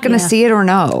 She's not going to see it or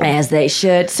know. As they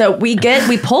should. So we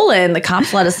pull in, the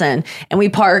cops let us in, and we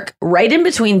park right in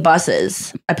between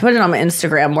buses. I put it on my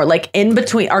Instagram. We're like in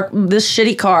between this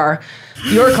shitty car,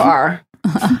 your car.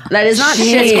 That is not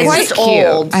shit. It's quite cute.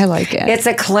 Old. I like it. It's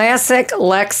a classic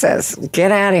Lexus.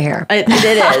 Get out of here. It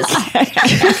is.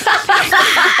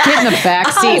 Get in the back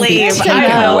seat. Leave.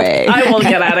 I will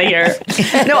get out of here.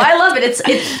 No, I love it.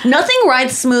 It's nothing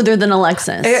rides smoother than a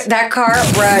Lexus. That car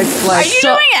rides like. Are you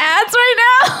doing ads right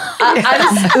now?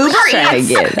 I'm Uber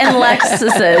Eats and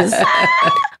Lexuses.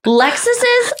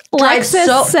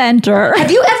 Lexus Center.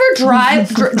 Have you ever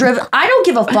driven? I don't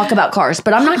give a fuck about cars,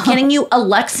 but I'm not kidding you. A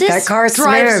Lexus that car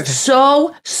drives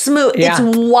so smooth. Yeah.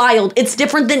 It's wild. It's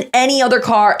different than any other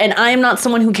car, and I am not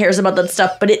someone who cares about that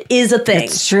stuff, but it is a thing.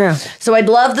 It's true. So I'd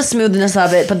love the smoothness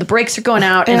of it, but the brakes are going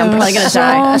out, and I'm probably going to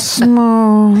die.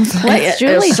 Smooth. What's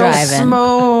Julie driving?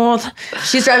 Smooth.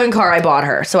 She's driving a car I bought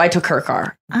her, so I took her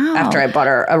car. After I bought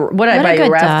her, what did I buy you?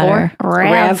 RAV4?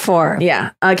 RAV4.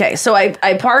 Yeah. Okay. So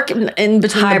I park in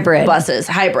between hybrid buses.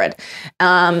 Hybrid.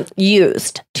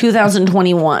 Used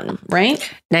 2021,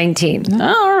 right? 19. Oh,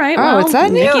 all right. Oh, it's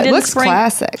that new. It looks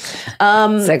classic.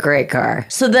 It's a great car.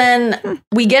 So then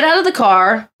we get out of the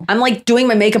car. I'm like doing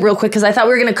my makeup real quick because I thought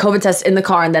we were going to COVID test in the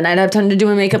car and then I'd have time to do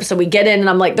my makeup. So we get in and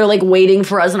I'm like, they're like waiting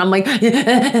for us. And I'm like,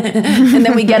 and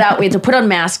then we get out. We had to put on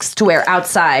masks to wear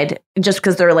outside just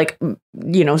because they're like,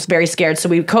 very scared. So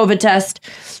we COVID test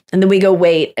and then we go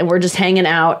wait and we're just hanging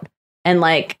out and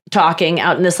like talking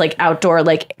out in this like outdoor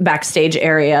like backstage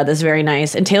area that's very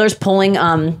nice. And Taylor's pulling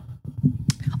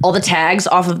all the tags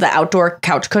off of the outdoor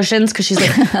couch cushions because she's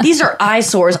like, these are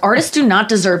eyesores. Artists do not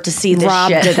deserve to see this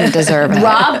Rob shit. didn't deserve it.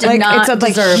 Rob did not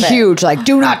deserve it. Huge, like,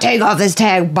 do not take off this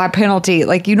tag by penalty.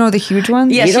 Like, the huge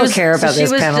ones? Yeah, you don't care about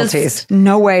those penalties.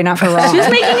 No way, not for Rob. She was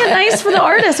making it nice for the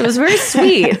artist. It was very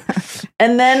sweet.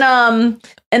 And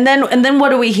then what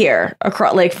do we hear?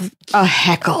 Across a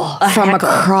heckle from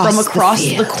across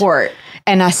the court.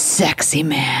 And a sexy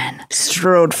man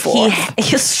strode forth.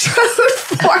 He strode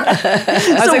forth.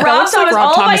 So Rob Thomas,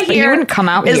 all Thomas, I but he hear wouldn't come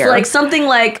out is here. like something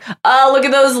like, "Oh, look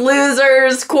at those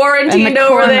losers quarantined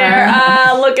over there.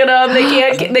 Look at them.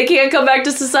 They can't come back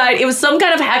to society." It was some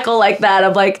kind of heckle like that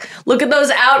of like, "Look at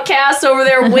those outcasts over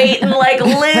there waiting like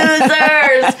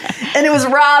losers." And it was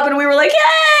Rob, and we were like,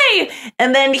 "Yay!"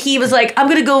 And then he was like, "I'm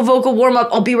gonna go vocal warm up.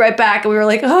 I'll be right back." And we were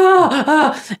like,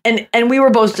 "Oh." And we were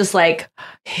both just like,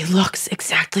 he looks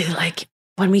exactly like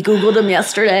when we Googled him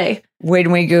yesterday.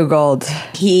 When we Googled,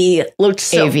 he looked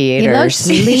so aviators,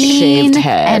 he looked lean shaved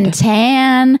head, and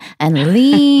tan and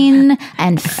lean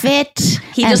and fit.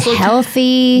 He and just looked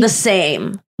healthy. The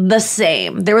same.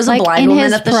 There was a like blind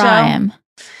woman at the prime.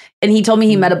 show. And he told me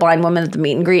he met a blind woman at the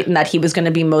meet and greet and that he was going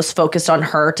to be most focused on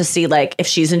her to see like if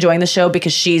she's enjoying the show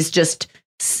because she's just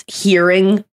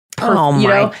hearing. Oh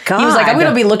my God. He was like, I'm going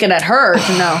to be looking at her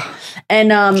to know.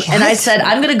 And I said,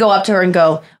 I'm going to go up to her and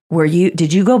go,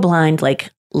 did you go blind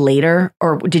like later?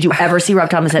 Or did you ever see Rob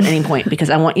Thomas at any point? Because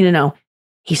I want you to know,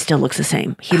 he still looks the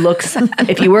same. He looks,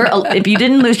 if you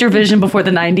didn't lose your vision before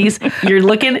the 90s, you're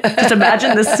looking, just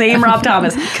imagine the same Rob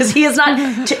Thomas. Because he is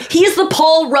the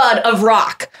Paul Rudd of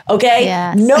rock, okay?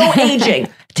 Yes. No aging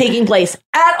taking place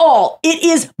at all. It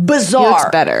is bizarre. He looks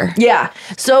better. Yeah.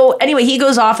 So anyway, he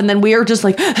goes off and then we are just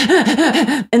like,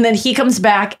 and then he comes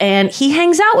back and he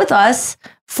hangs out with us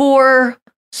for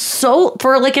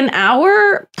like an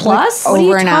hour plus. What do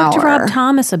you talk to hour. Rob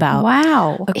Thomas about?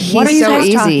 Wow. What are you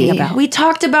guys talking about? We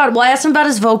talked about, I asked him about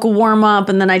his vocal warm up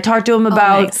and then I talked to him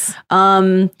about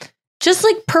just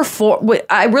like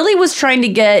I really was trying to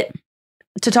get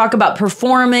to talk about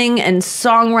performing and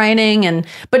songwriting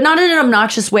but not in an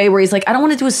obnoxious way where he's like, I don't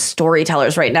want to do a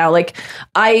storytellers right now. Like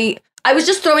I was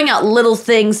just throwing out little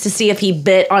things to see if he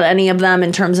bit on any of them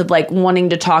in terms of like wanting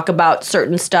to talk about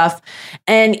certain stuff.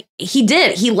 And he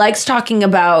did. He likes talking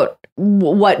about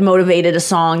what motivated a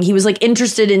song. He was like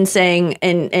interested in saying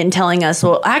and telling us,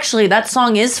 well, actually that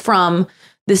song is from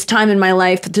this time in my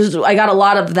life. I got a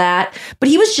lot of that. But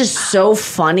he was just so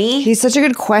funny. He's such a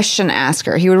good question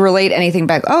asker. He would relate anything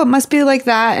back. Oh, it must be like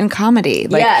that in comedy.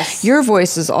 Like, yes. Your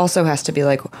voice also has to be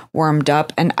like warmed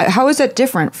up. And how is that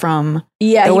different from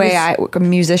the way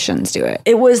musicians do it?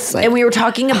 It was, like, and we were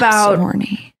talking about... so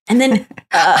horny. And then,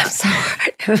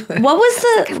 what was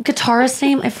the guitarist's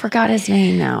name? I forgot his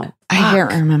name now. I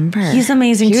can't remember. He's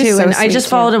amazing too. So and I just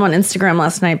followed him on Instagram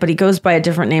last night, but he goes by a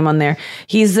different name on there.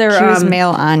 He's their male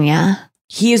Anya.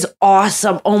 He is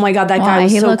awesome. Oh my God, that guy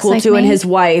was so cool too. And his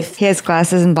wife. He has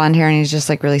glasses and blonde hair and he's just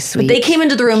like really sweet. But they came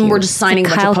into the room and were just signing a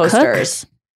bunch of posters. Cook?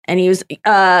 And he was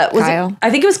Kyle? I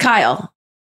think it was Kyle.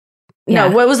 Yeah.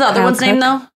 No, what was the other one's name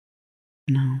though?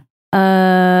 No.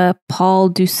 Paul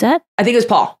Doucette? I think it was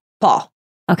Paul.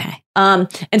 Okay.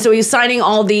 And so he was signing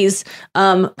all these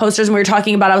posters and we were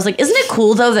talking about, I was like, isn't it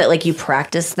cool though that like you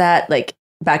practiced that like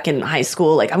back in high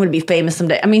school? Like I'm going to be famous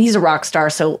someday. I mean, he's a rock star,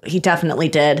 so he definitely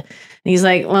did. And he's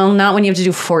like, well, not when you have to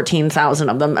do 14,000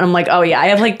 of them. And I'm like, oh yeah, I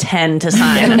have like 10 to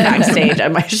sign backstage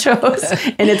at my shows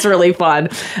and it's really fun.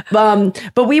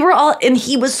 But we were all, and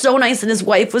he was so nice and his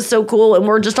wife was so cool. And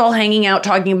we're just all hanging out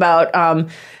talking about,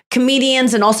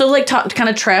 comedians and also like kind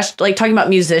of trash, like talking about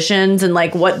musicians and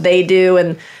like what they do.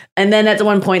 And then at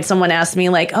one point someone asked me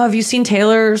like, oh, have you seen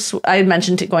Taylor's? I had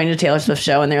mentioned going to Taylor Swift's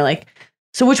show and they're like,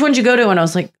 so which one did you go to? And I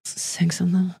was like, 6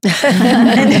 of them.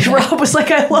 And then Rob was like,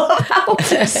 I love how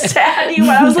sad you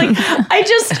are. I was like,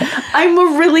 I'm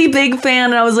a really big fan.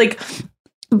 And I was like,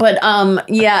 but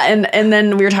yeah, and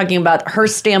then we were talking about her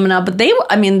stamina, but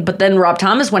then Rob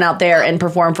Thomas went out there and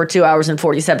performed for 2 hours and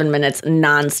 47 minutes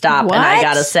nonstop. What? And I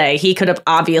gotta say, he could have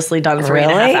obviously done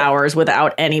 3.5 hours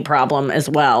without any problem as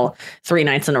well, 3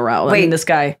 nights in a row. Wait, I mean, this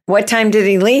guy. What time did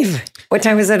he leave? What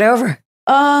time was it over?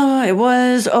 It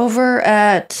was over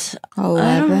at 11.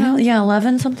 I don't know,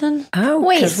 11 something. Oh,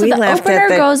 wait, so the opener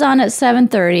goes on at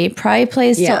 7:30, probably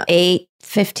plays till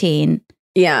 8:15.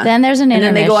 Yeah. Then there's an intermission.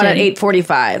 And then they go on at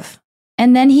 8:45.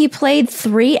 And then he played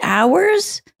 3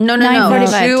 hours? No.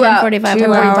 10:45,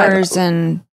 2 hours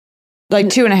and like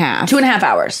 2.5. 2.5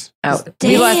 hours. Oh,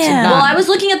 damn. Well, I was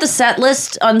looking at the set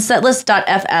list on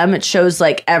setlist.fm. It shows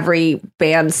like every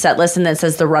band's set list and then it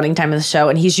says the running time of the show.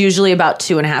 And he's usually about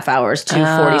 2.5 hours,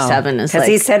 2:47. Because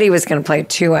he said he was going to play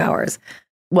 2 hours.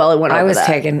 Well, it went over I was that.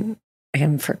 taking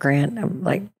him for granted. I'm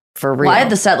like, for real. Well, I had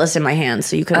the set list in my hand,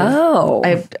 so you could. Oh,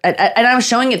 and I was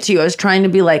showing it to you. I was trying to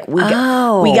be like, we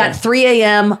got 3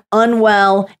 a.m.,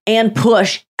 Unwell, and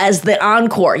Push as the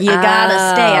encore. You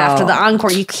gotta stay after the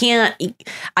encore. You can't.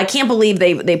 I can't believe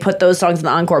they put those songs in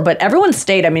the encore. But everyone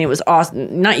stayed. I mean, it was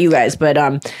awesome. Not you guys, but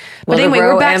anyway,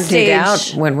 we're backstage.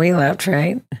 Emptied out when we left,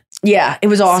 right? Yeah, it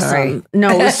was awesome. Sorry.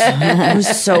 No, it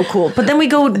was so cool. But then we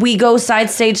go side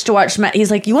stage to watch Matt.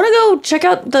 He's like, you want to go check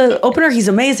out the opener? He's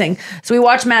amazing. So we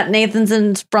watch Matt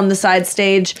Nathanson from the side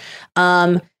stage.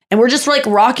 And we're just like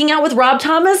rocking out with Rob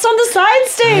Thomas on the side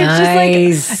stage.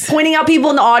 Nice. Just like pointing out people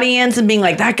in the audience and being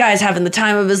like, that guy's having the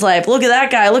time of his life. Look at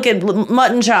that guy. Look at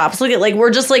mutton chops. Look at like,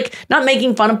 we're just like not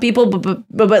making fun of people,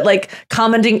 but like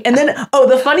commenting. And then,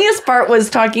 the funniest part was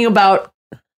talking about,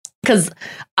 because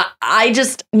I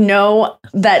just know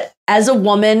that as a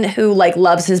woman who like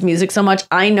loves his music so much,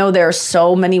 I know there are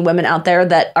so many women out there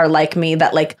that are like me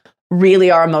that like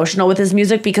really are emotional with his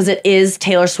music because it is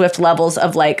Taylor Swift levels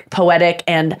of like poetic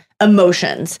and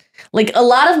emotions. Like a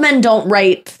lot of men don't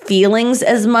write feelings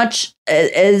as much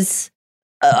as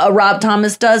Rob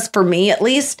Thomas does, for me at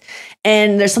least.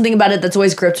 And there's something about it that's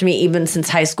always gripped me even since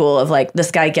high school of like,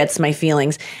 this guy gets my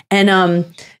feelings. And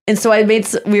so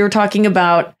we were talking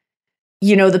about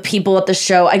the people at the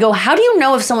show. I go, how do you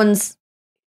know if someone's,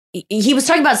 he was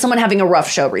talking about someone having a rough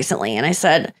show recently. And I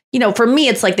said, for me,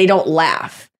 it's like they don't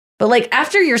laugh. But like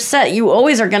after your set, you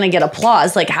always are going to get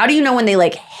applause. Like, how do you know when they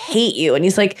like hate you? And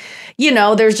he's like,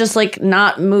 there's just like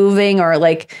not moving, or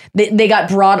like they got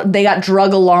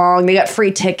drug along, they got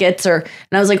free tickets, and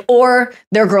I was like, or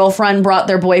their girlfriend brought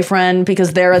their boyfriend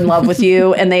because they're in love with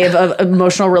you and they have an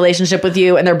emotional relationship with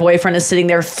you, and their boyfriend is sitting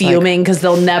there fuming because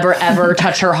they'll never ever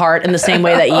touch her heart in the same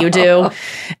way that you do.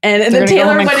 And then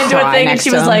Taylor went into a thing and she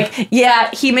was like,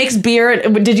 yeah, he makes beer.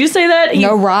 Did you say that?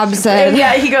 No, Rob said.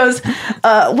 Yeah, he goes,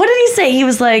 what did he say? He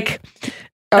was like,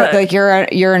 like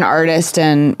you're an artist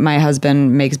and my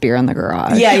husband makes beer in the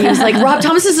garage. Yeah, he was like, Rob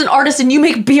Thomas is an artist and you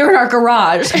make beer in our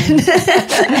garage.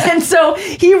 And so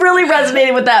he really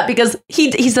resonated with that because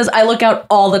he says, I look out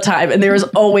all the time, and there is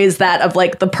always that of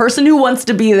like the person who wants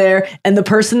to be there and the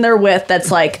person they're with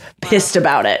that's like pissed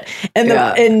about it.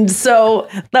 And so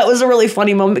that was a really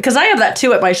funny moment because I have that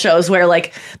too at my shows where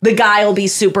like the guy will be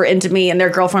super into me and their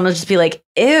girlfriend will just be like,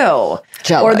 ew.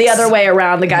 Jealous. Or the other way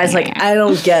around, the guy's like, I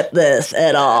don't get this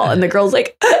at all. And the girl's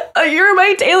like, you're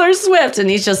my Taylor Swift. And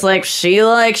he's just like, she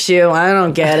likes you. I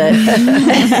don't get it.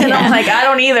 And I'm like, I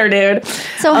don't either, dude.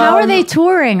 So how are they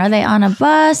touring? Are they on a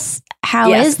bus?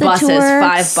 How is the buses, tour?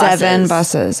 5 buses. 7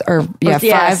 buses. Or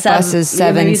 5 buses,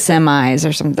 7 semis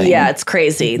or something. Yeah, it's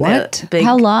crazy. What?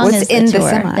 How long is the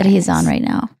tour that he's on right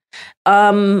now?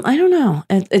 I don't know.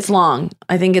 It's long.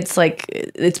 I think it's like,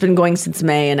 it's been going since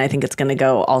May, and I think it's going to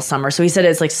go all summer. So he said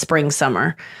it's like spring,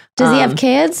 summer. Does he have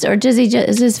kids, or does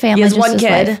is his family? He has just one his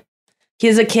kid. wife? He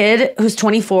has a kid who's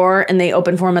 24, and they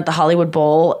open for him at the Hollywood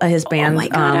Bowl. His band, my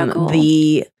God, how cool.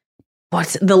 the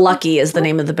Lucky is the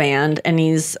name of the band, and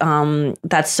he's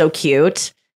that's so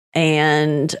cute.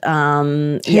 And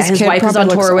his wife was on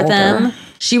tour with him.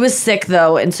 She was sick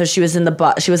though, and so she was in the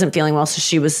bus. She wasn't feeling well, so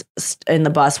she was in the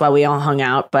bus while we all hung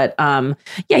out. But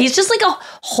he's just like a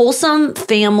wholesome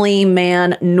family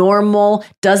man, normal.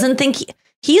 Doesn't think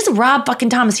he's Rob fucking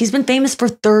Thomas. He's been famous for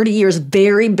 30 years,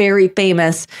 very, very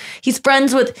famous. He's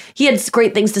friends with. He had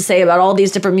great things to say about all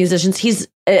these different musicians.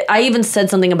 I even said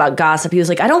something about gossip. He was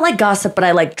like, I don't like gossip, but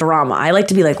I like drama. I like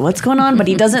to be like, what's going on? But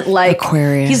he doesn't like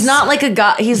Aquarius. He's not like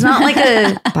he's not like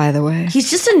a, by the way, he's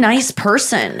just a nice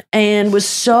person, and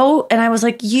and I was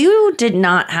like, you did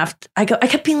not have to, I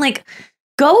kept being like,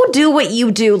 go do what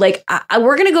you do. Like,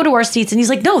 we're going to go to our seats. And he's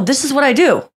like, no, this is what I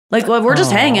do. Like, well, we're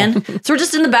just hanging. So we're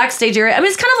just in the backstage area. I mean,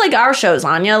 it's kind of like our shows,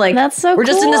 Anya. Like, that's so we're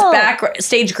just in this cool.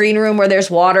 backstage green room where there's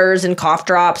waters and cough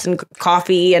drops and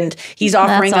coffee, and he's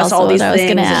offering us all these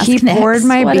things. He poured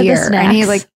my beer, and he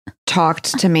like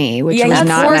talked to me, which was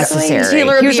not necessary.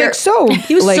 Taylor he was like,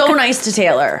 he was so nice to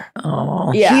Taylor.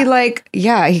 Oh, yeah.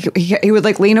 He would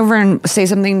like lean over and say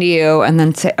something to you, and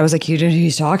then say, I was like,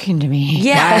 he's talking to me.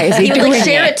 Yeah, he would like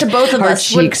share it to both of Our us.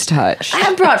 cheeks touch. I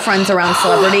have brought friends around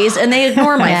celebrities, and they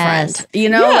ignore my friend.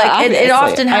 Like it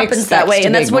often happens that way,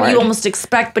 and that's what you almost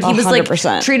expect. But he was like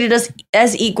treated us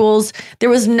as equals. There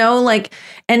was no like,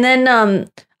 and then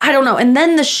I don't know, and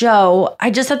then the show. I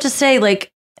just have to say,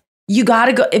 like, you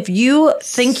gotta go if you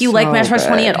think you like Matchbox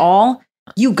 20 at all.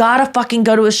 You gotta fucking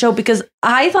go to a show, because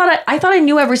I thought I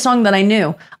knew every song that I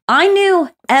knew. I knew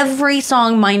every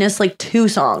song minus like 2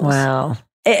 songs. Wow.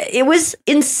 It was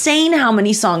insane how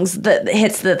many songs, the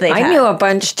hits that they had. I knew a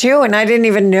bunch too, and I didn't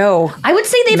even know. I would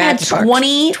say they've had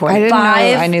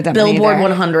 25 Billboard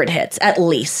 100 hits at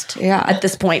least. Yeah. At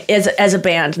this point, as a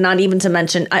band, not even to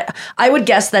mention, I would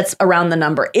guess that's around the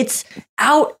number. It's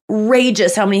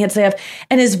outrageous how many hits they have,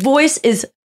 and his voice is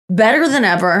better than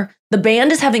ever. The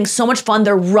band is having so much fun.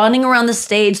 They're running around the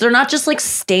stage. They're not just like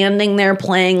standing there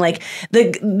playing. Like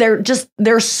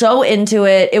they're so into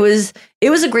it. It was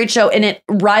a great show, and it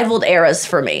rivaled eras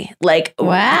for me. Like,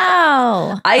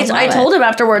 wow. I told him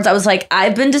afterwards, I was like,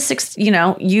 I've been to 6, you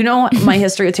know my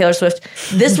history with Taylor Swift.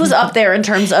 This was up there in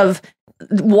terms of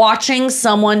watching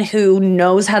someone who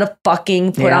knows how to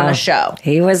fucking put on a show.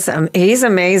 He's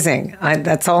amazing.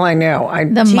 That's all I know.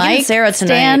 The mic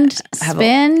stand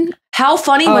spin. How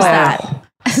funny was that?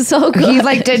 So good. He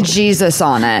like did Jesus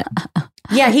on it.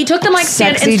 Yeah, he took the mic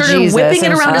stand and Sexy started Jesus whipping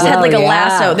it around his head like a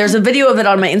lasso. yeah. There's a video of it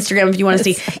on my Instagram if you want to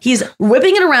see. He's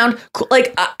whipping it around.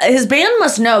 Like, his band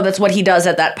must know that's what he does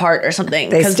at that part or something.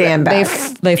 They stand back.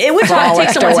 It would try to take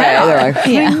someone's head off. Like,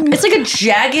 It's like a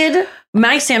jagged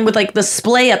mic stand with like the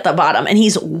splay at the bottom, and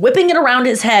he's whipping it around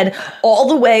his head all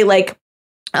the way like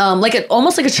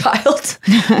almost like a child,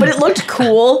 but it looked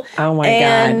cool. Oh my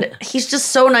and God. He's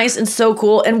just so nice and so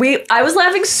cool. And I was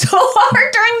laughing so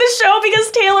hard during the show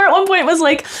because Taylor at one point was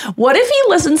like, what if he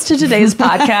listens to today's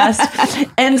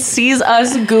podcast and sees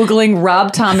us Googling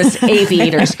Rob Thomas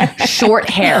aviators, short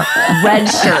hair, red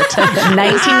shirt,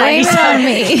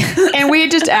 1997. And we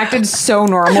just acted so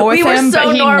normal with We were him, so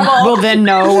but he normal. will then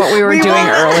know what we were doing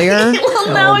earlier. He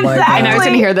will know exactly. And I was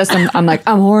going to hear this, and I'm like,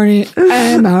 I'm horny.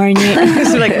 I'm horny.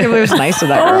 So like, it was nice of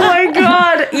that girl. Oh my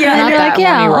God. Yeah. And you're like,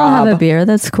 yeah, I'll have a beer.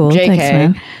 That's cool. JK. Thanks,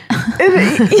 man.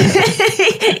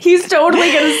 He's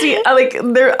totally gonna see.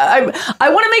 I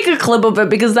want to make a clip of it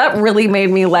because that really made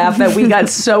me laugh. That we got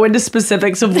so into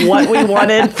specifics of what we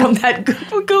wanted from that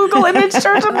Google image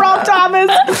search of Rob Thomas.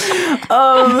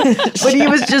 But he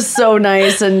was just so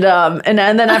nice, and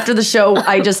then after the show,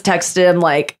 I just texted him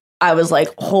like. I was like,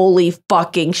 holy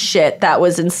fucking shit, that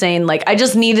was insane. Like, I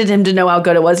just needed him to know how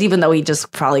good it was, even though he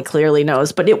just probably clearly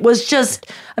knows. But it was just,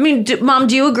 I mean, Mom,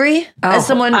 do you agree? As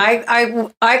someone,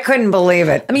 I couldn't believe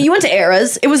it. I mean, you went to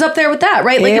Eras. It was up there with that,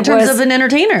 right? Like, in terms of an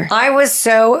entertainer. I was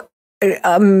so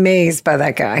amazed by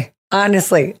that guy.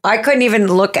 Honestly, I couldn't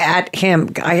even look at him.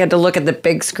 I had to look at the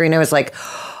big screen. I was like,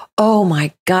 oh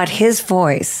my God, his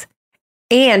voice.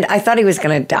 And I thought he was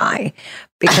going to die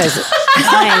because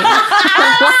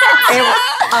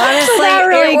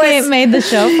honestly, made the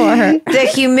show for her.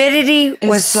 The humidity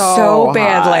was so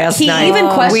bad last night. He even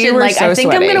questioned, I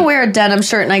think I'm going to wear a denim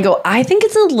shirt. And I go, I think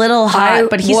it's a little hot.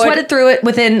 But he sweated through it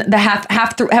within the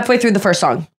halfway through the first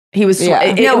song. He was,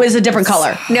 it was a different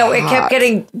color. No, it kept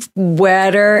getting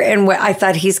wetter and I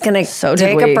thought he's going to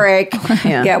take a break.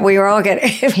 Yeah, we were all getting.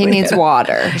 He needs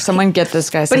water. Someone get this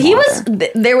guy some But he water.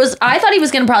 I thought he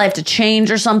was going to probably have to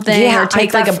change or something or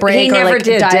take like a break. He never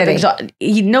did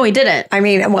he? No, he didn't. I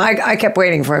mean, I kept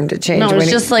waiting for him to change. No, it was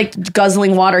just like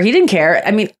guzzling water. He didn't care.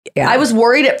 I mean, I was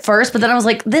worried at first, but then I was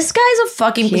like, this guy's a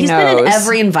fucking, he's been in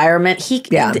every environment.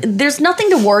 There's nothing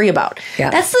to worry about. Yeah.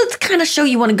 That's the kind of show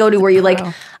you want to go to where you're like,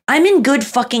 I'm in good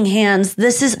fucking hands.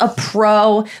 This is a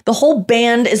pro. The whole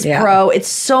band is pro. It's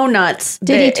so nuts.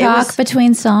 Did he talk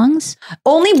between songs?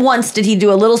 Only once did he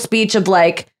do a little speech of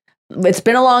like, it's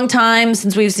been a long time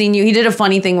since we've seen you. He did a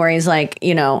funny thing where he's like,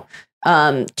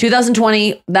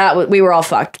 2020, we were all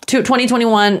fucked.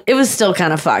 2021, it was still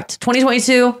kind of fucked.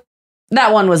 2022,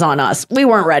 that one was on us. We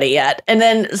weren't ready yet. And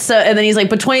then he's like,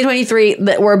 but 2023,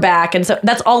 we're back. And so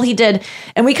that's all he did.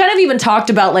 And we kind of even talked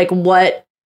about like what,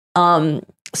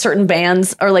 certain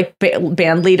bands or like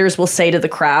band leaders will say to the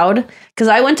crowd. Because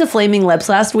I went to Flaming Lips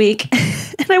last week,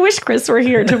 and I wish Chris were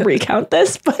here to recount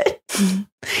this, but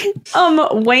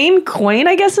Wayne Coyne,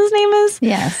 I guess his name is.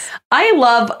 Yes, I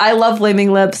love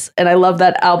Flaming Lips, and I love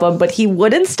that album. But he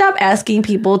wouldn't stop asking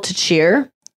people to cheer.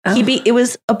 It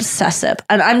was obsessive,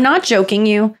 and I'm not joking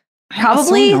you.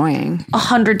 Probably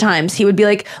 100 times he would be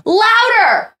like,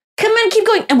 louder. Come in, keep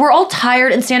going. And we're all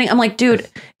tired and standing. I'm like, dude,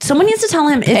 someone needs to tell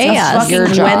him it's a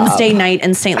fucking Wednesday night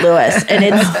in St. Louis. And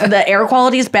it's the air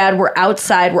quality is bad. We're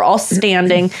outside. We're all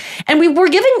standing. And we were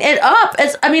giving it up. I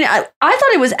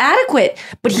thought it was adequate,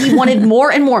 but he wanted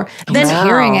more and more. Then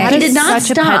hearing it. He did not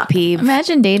such a stop. pet peeve.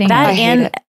 Imagine dating that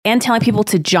and telling people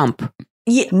to jump.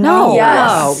 No.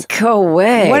 Yes. Go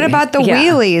away. What about the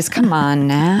wheelies? Come on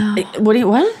now. What?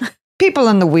 People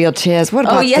in the wheelchairs. What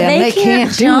about them? They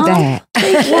can't do that.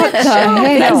 What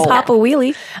the hell? Pop a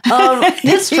wheelie.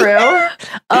 It's true.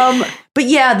 But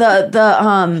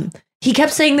yeah, he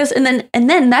kept saying this, and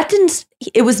then that didn't.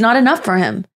 It was not enough for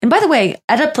him. And by the way,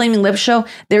 at a Flaming Lips show,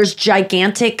 there's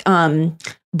gigantic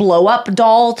blow up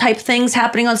doll type things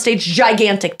happening on stage.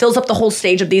 Gigantic, fills up the whole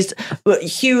stage of these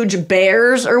huge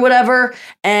bears or whatever,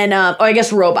 and I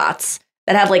guess robots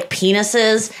that have like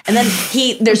penises, and then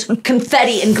there's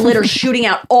confetti and glitter shooting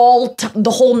out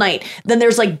the whole night. Then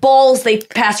there's like balls they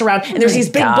pass around, and there's these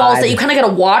big balls that you kind of got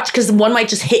to watch because one might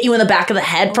just hit you in the back of the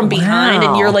head from behind,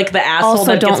 and you're like the asshole.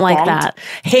 Also, that don't gets like bonked. that.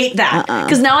 Hate that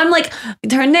because now I'm like,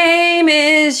 her name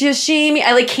is Yoshimi.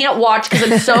 I like can't watch because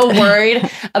I'm so worried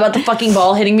about the fucking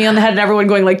ball hitting me on the head, and everyone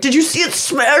going like, "Did you see it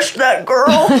smash that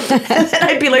girl?" And then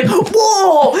I'd be like,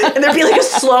 "Whoa!" And there'd be like a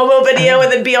slow mo video,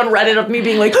 and then be on Reddit of me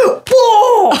being like, "Whoa!"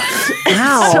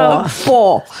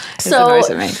 Wow. So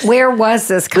where was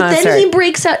this concert? But then he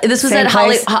breaks out. This was Same at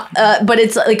Hollywood, but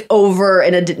it's like over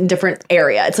in a different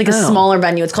area. It's like a smaller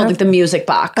venue. It's called like the Music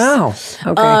Box. Oh,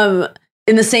 okay.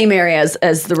 In the same area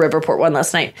as the Riverport one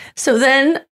last night. So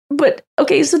then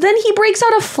he breaks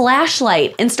out a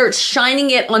flashlight and starts shining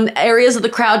it on areas of the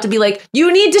crowd to be like,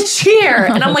 you need to cheer.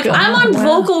 And I'm like, I'm on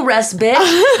vocal rest, bitch.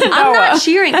 I'm not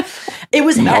cheering. It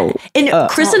was, and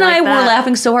Chris and I were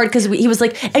laughing so hard because he was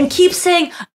like, and keep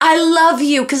saying, I love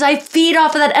you, because I feed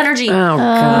off of that energy. Oh,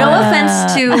 God. No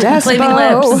offense to Flaming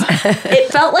Lips. It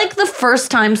felt like the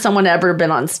first time someone had ever been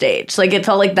on stage. Like, it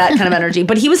felt like that kind of energy.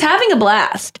 But he was having a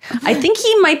blast. I think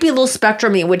he might be a little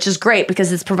spectrum-y, which is great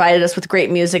because it's provided us with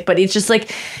great music. But he's just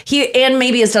like, and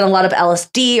maybe has done a lot of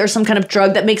LSD or some kind of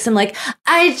drug that makes him like,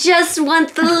 I just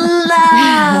want the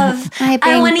love.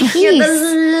 I want to hear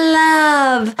the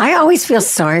love. I always feel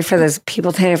sorry for those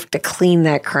people that have to clean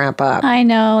that crap up. I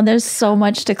know. There's so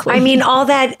much to clean. I mean, all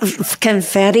that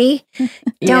confetti.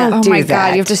 Don't do my that.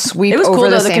 God, you have to sweep. It was over cool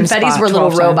though. The same confettis spot were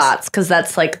little 12 times. robots because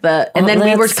that's like the. And then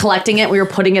we were collecting it. We were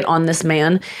putting it on this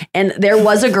man, and there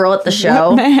was a girl at the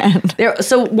show. What man?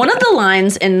 So one of the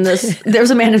lines in this, there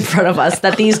was a man in front of us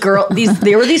that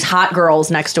there were these hot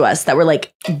girls next to us that were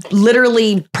like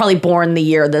literally probably born the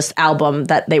year this album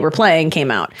that they were playing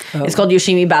came out. It's called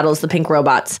Yoshimi Battles the Pink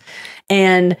Robots,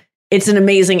 and it's an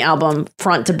amazing album,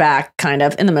 front to back, kind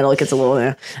of. In the middle, it gets a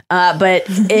little, but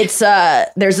it's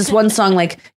there's this one song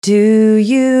like, do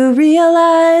you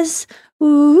realize,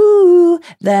 ooh,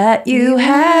 that you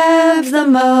have the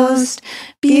most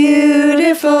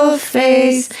beautiful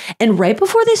face? And right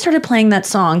before they started playing that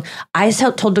song, I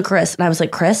told to Chris, and I was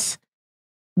like, Chris,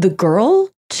 the girl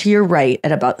to your right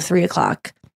at about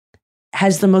 3:00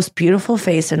 has the most beautiful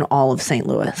face in all of St.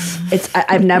 Louis.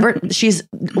 She's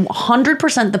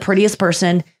 100% the prettiest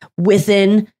person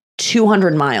within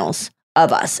 200 miles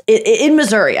of us in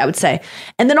Missouri, I would say.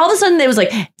 And then all of a sudden they was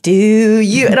like, do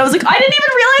you? And I was like, I didn't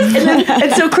even realize.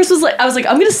 And so Chris was like, I was like,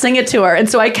 I'm going to sing it to her. And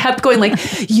so I kept going like,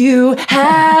 you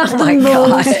have the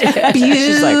most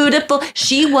beautiful.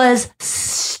 She was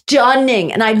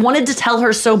stunning. And I wanted to tell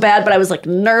her so bad, but I was like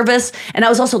nervous. And I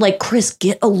was also like, Chris,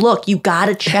 get a look. You got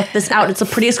to check this out. It's the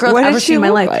prettiest girl I've ever seen in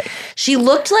my life. Like? She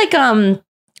looked like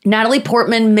Natalie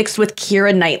Portman mixed with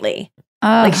Keira Knightley.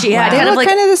 Like she had kind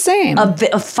of the same,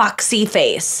 a foxy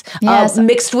face,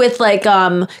 mixed with like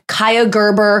Kaya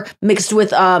Gerber, mixed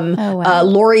with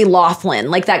Lori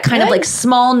Loughlin, like that kind of like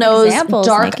small nose,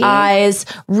 dark eyes,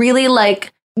 really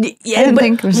like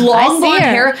long blonde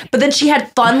hair. But then she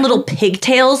had fun little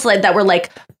pigtails like that were like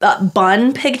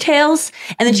bun pigtails,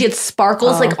 and then she had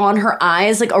sparkles like on her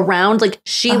eyes, like around. Like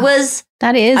she was.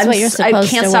 That is what you're supposed to wear. I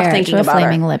can't stop thinking to a about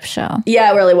Flaming her. Lip show.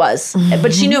 Yeah, it really was.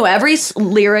 But she knew every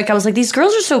lyric. I was like, these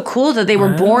girls are so cool that they were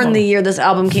born the year this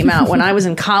album came out when I was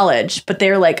in college, but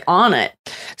they're like on it.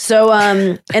 So,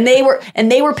 and they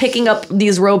were picking up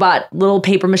these little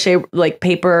paper mache, like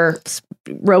paper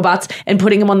robots and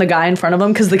putting them on the guy in front of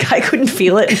them because the guy couldn't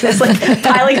feel it. He was like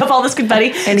piling up all this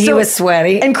confetti. And he was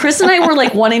sweaty. And Chris and I were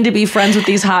like wanting to be friends with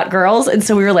these hot girls. And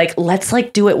so we were like, let's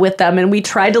like do it with them. And we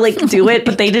tried to like do it,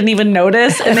 but they didn't even notice.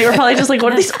 And they were probably just like,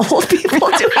 what are these old people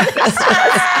doing this to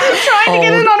us? Trying to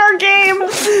get in on our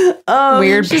game.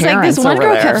 Weird She's parents like, this one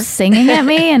girl kept singing at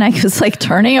me and I was like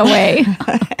turning away.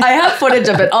 I have footage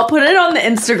of it. I'll put it on the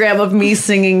Instagram of me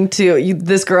singing to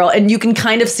this girl, and you can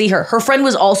kind of see her. Her friend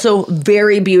was also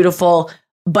very beautiful,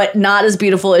 but not as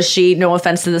beautiful as she. No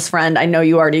offense to this friend. I know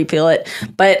you already feel it.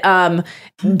 But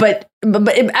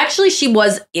actually she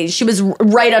was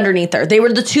right underneath her. They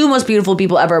were the two most beautiful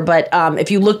people ever. But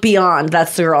if you look beyond,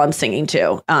 that's the girl I'm singing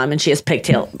to. And she has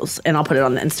pigtails, and I'll put it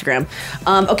on the Instagram.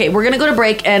 Okay, we're going to go to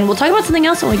break, and we'll talk about something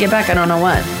else when we get back. I don't know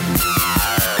what.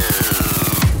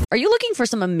 Are you looking for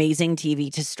some amazing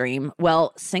TV to stream?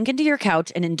 Well, sink into your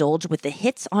couch and indulge with the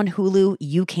hits on Hulu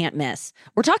you can't miss.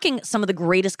 We're talking some of the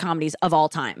greatest comedies of all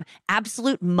time.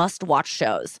 Absolute must-watch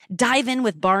shows. Dive in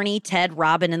with Barney, Ted,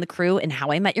 Robin, and the crew in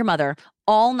How I Met Your Mother.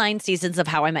 All 9 seasons of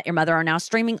How I Met Your Mother are now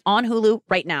streaming on Hulu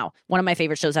right now. One of my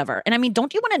favorite shows ever. And I mean,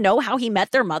 don't you want to know how he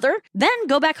met their mother? Then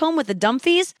go back home with the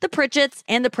Dumfies, the Pritchetts,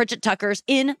 and the Pritchett Tuckers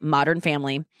in Modern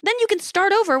Family. Then you can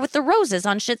start over with the Roses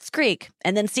on Schitt's Creek.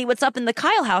 And then see what's up in the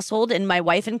Kyle household in My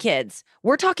Wife and Kids.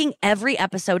 We're talking every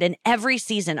episode and every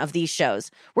season of these shows.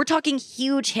 We're talking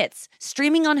huge hits,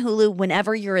 streaming on Hulu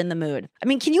whenever you're in the mood. I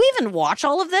mean, can you even watch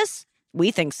all of this? We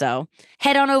think so.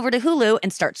 Head on over to Hulu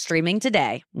and start streaming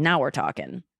today. Now we're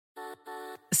talking.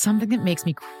 Something that makes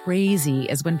me crazy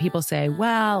is when people say,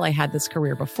 well, I had this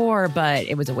career before, but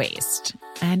it was a waste.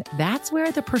 And that's where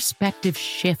the perspective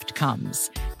shift comes,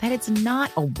 that it's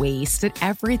not a waste, that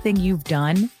everything you've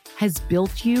done has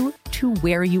built you to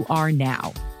where you are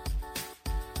now.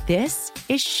 This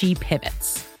is She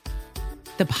Pivots,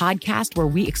 the podcast where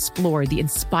we explore the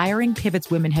inspiring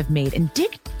pivots women have made and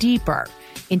dig deeper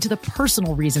into the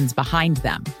personal reasons behind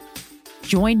them.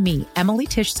 Join me, Emily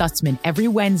Tish Sussman, every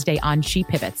Wednesday on She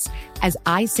Pivots as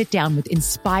I sit down with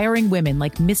inspiring women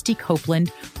like Misty Copeland,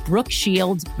 Brooke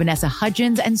Shields, Vanessa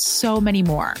Hudgens, and so many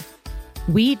more.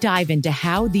 We dive into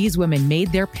how these women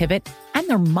made their pivot and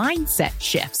their mindset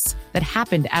shifts that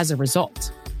happened as a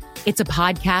result. It's a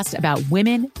podcast about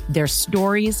women, their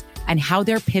stories, and how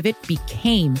their pivot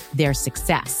became their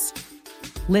success.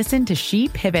 Listen to She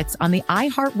Pivots on the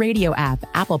iHeartRadio app,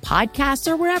 Apple Podcasts,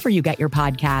 or wherever you get your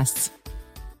podcasts.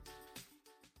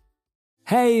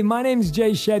 Hey, my name's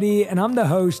Jay Shetty, and I'm the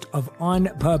host of On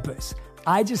Purpose.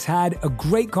 I just had a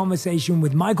great conversation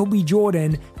with Michael B.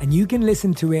 Jordan, and you can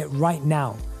listen to it right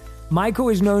now. Michael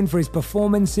is known for his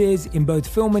performances in both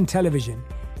film and television.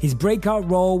 His breakout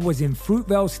role was in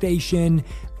Fruitvale Station,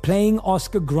 playing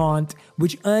Oscar Grant,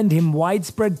 which earned him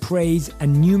widespread praise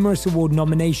and numerous award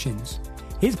nominations.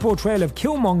 His portrayal of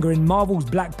Killmonger in Marvel's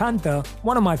Black Panther,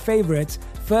 one of my favorites,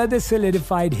 further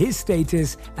solidified his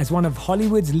status as one of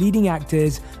Hollywood's leading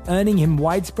actors, earning him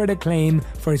widespread acclaim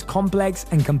for his complex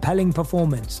and compelling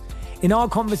performance. In our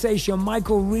conversation,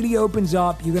 Michael really opens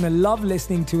up. You're going to love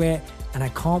listening to it, and I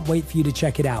can't wait for you to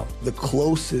check it out. The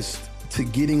closest to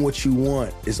getting what you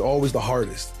want is always the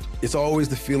hardest. It's always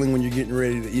the feeling when you're getting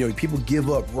ready to, people give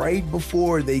up right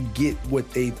before they get what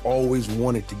they've always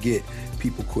wanted to get.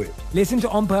 People quit. Listen to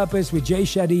On Purpose with Jay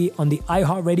Shetty on the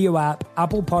iHeartRadio app,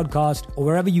 Apple Podcast, or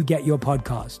wherever you get your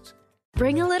podcasts.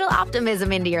 Bring a little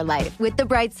optimism into your life with The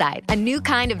Bright Side, a new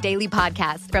kind of daily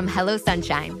podcast from Hello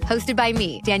Sunshine, hosted by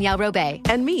me, Danielle Robay.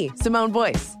 And me, Simone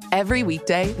Boyce. Every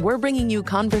weekday, we're bringing you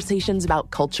conversations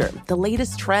about culture, the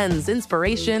latest trends,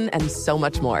 inspiration, and so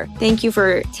much more. Thank you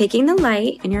for taking the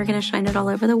light, and you're going to shine it all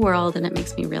over the world, and it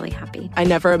makes me really happy. I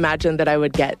never imagined that I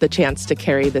would get the chance to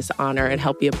carry this honor and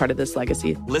help be a part of this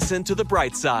legacy. Listen to The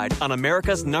Bright Side on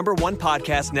America's #1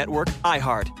 podcast network,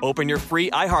 iHeart. Open your free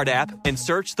iHeart app and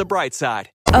search The Bright Side.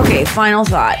 Okay, final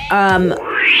thought.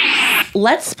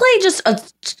 Let's play just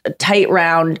a tight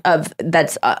round of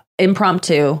that's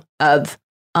impromptu of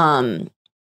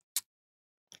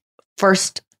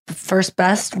first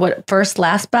best. What first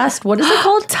last best? What is it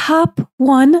called? Top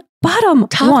one. Bottom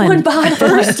one. Bottom.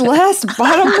 First, last,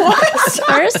 bottom one.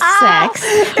 First sex.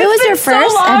 Who was your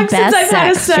first and best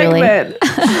sex, Julie?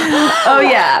 Oh,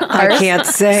 yeah. I can't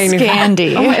say.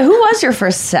 Scandy. Oh, wait, who was your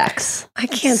first sex? I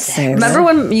can't say. Remember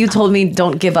when you told me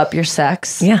don't give up your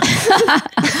sex? Yeah.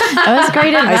 That was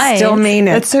great advice. I still mean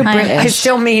it. That's so British. I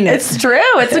still mean it. It's true.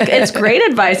 It's great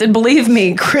advice. And believe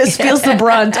me, Chris feels the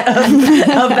brunt of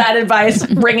that advice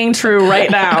ringing true right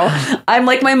now. I'm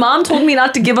like, my mom told me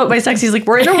not to give up my sex. He's like,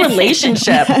 we're in a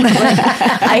relationship.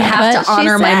 I have to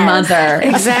honor my mother.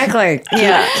 Exactly.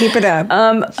 Yeah. Keep it up.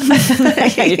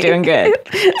 You're doing good.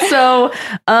 So,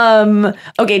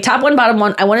 okay, top one, bottom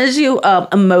one. I wanted to do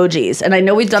emojis. And I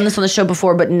know we've done this on the show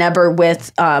before, but never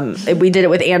with, we did it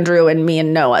with Andrew and me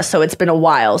and Noah. So it's been a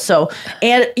while. So,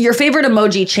 and your favorite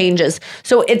emoji changes.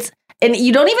 So and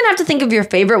you don't even have to think of your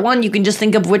favorite one. You can just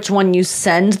think of which one you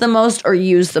send the most or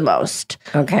use the most.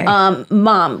 Okay.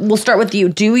 Mom, we'll start with you.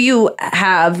 Do you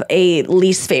have a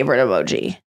least favorite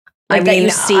emoji? Like that you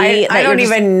see? I don't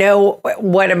even know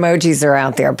what emojis are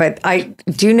out there, but I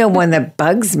do know one that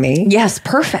bugs me. Yes,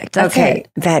 perfect. That's okay. it.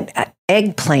 That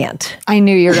eggplant. I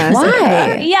knew you were going to say Why?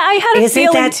 that. Yeah, I had a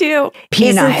feeling too.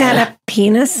 Isn't that a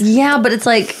penis? Yeah, but it's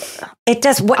like it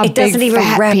does what it doesn't even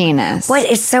fat penis. What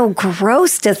is so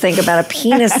gross to think about a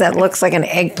penis that looks like an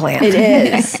eggplant? It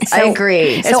is. I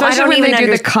agree. So Especially when they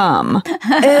do the cum.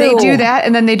 They do that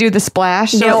and then they do the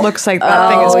splash, so it looks like that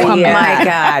thing is coming. Oh my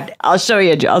God. I'll show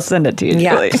you. I'll send it to you.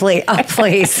 Yeah, please. Oh,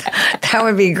 please. That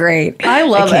would be great. I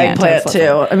love eggplant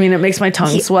too. I mean, it makes my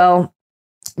tongue swell,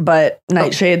 but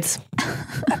nightshades.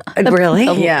 Really?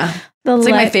 Yeah. It's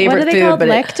like my favorite what are they food, called? but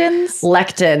lectins?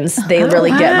 Lectins. They really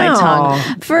get my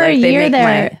tongue. For a year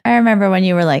there, I remember when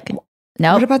you were like,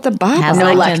 nope. What about the bottom?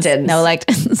 No lectins. No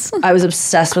lectins. I was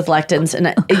obsessed with lectins,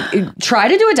 and try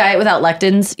to do a diet without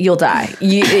lectins, you'll die.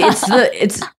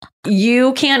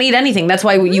 You can't eat anything. That's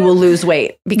why you will lose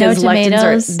weight because no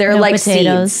lectins they're no like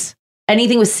potatoes. Seeds.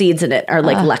 Anything with seeds in it are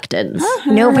like lectins.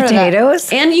 No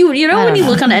potatoes. And you know when you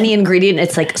look on any ingredient,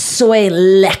 it's like soy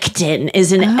lectin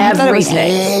is in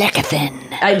everything.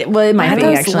 Lecithin. Well, it might be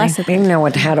actually. I didn't know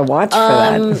how to watch for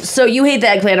that. So you hate the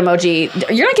eggplant emoji.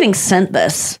 You're not getting sent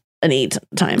this any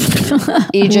time.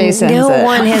 EJ sends it. No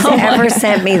one has ever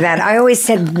sent me that. I always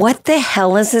said, "What the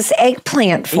hell is this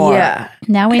eggplant for?" Yeah.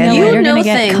 Now we know you're going to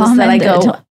get things commented. that I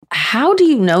go, how do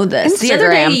you know this? The other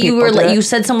day Instagram, you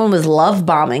said someone was love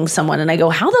bombing someone, and I go,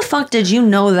 how the fuck did you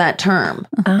know that term?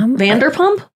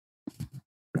 Vanderpump?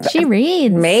 She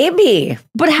reads. Maybe.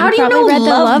 But how do you probably know read the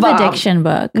love bomb? addiction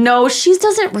book? No, she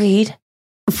doesn't read.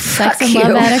 Sex and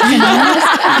Love Addicts Anonymous.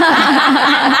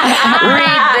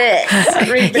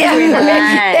 Read this.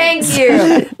 Thank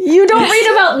you. You don't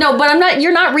read about but I'm not.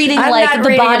 You're not reading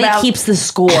the body keeps the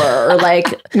score or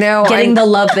getting the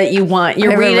love that you want.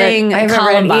 You're reading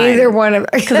Columbine. Either one of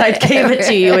because I gave it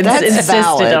to you and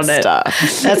insisted on it.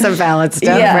 That's a valid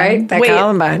stuff, right? That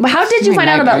Columbine. How did you find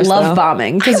out about love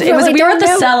bombing? Because we were at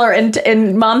the cellar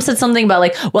and Mom said something about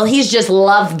he's just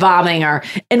love bombing her,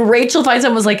 and Rachel finds out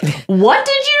and was like, "What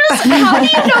did you just? How do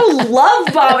you know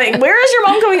love bombing? Where is your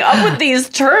mom coming up with these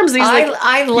terms?"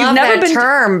 I love that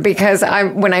term because I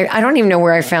don't even know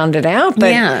where I found it out,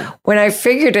 but when I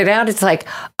figured it out, it's like,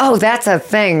 oh, that's a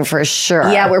thing for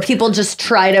sure. Yeah, where people just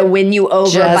try to win you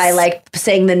over by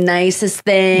saying the nicest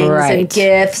things and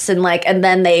gifts and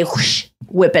then they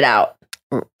whip it out.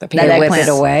 They whip it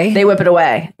away. They whip it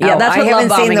away. Yeah, that's what love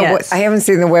bombing is. I haven't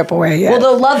seen the whip away yet. Well,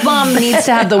 the love bomb needs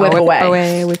to have the whip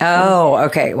away.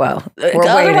 Okay. Well,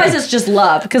 otherwise it's just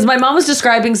love. Because my mom was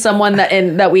describing someone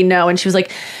that we know, and she was like,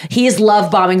 "He is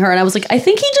love bombing her," and I was like, "I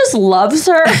think he just loves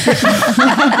her."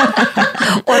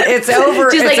 Well, it's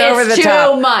over. She's it's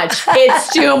too much.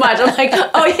 It's too much. I'm like,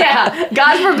 oh yeah,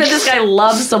 God forbid this guy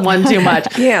loves someone too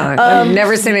much. Yeah, I've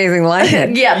never seen anything like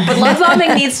it. Yeah, but love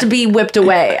bombing needs to be whipped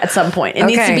away at some point. It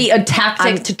needs to be a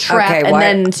tactic to trap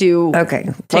then to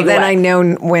take away. I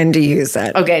know when to use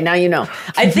that. Okay, now you know.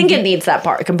 I think it needs that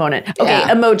component. Okay,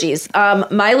 emojis.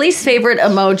 My least favorite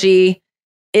emoji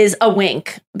is a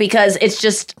wink because it's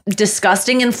just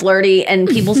disgusting and flirty and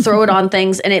people throw it on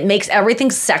things and it makes everything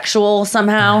sexual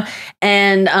somehow.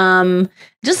 And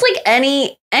just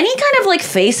any kind of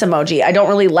face emoji I don't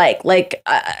really like.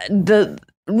 No,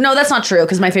 that's not true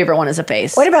because my favorite one is a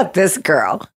face. What about this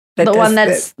girl? The one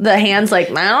that's the hands I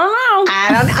don't know.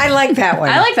 I like that one.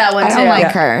 I like that one too. I don't like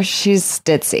her. She's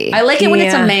ditzy. I like it when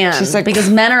it's a man. She's because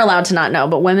men are allowed to not know,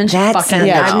 but women should fucking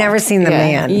know. I've never seen the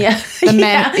man. Yeah. The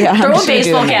men. Yeah, throw a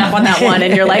baseball cap on that one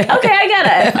and you're like, okay, I get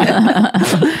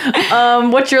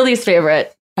it. What's your least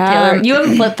favorite, Taylor? You have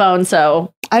a flip phone,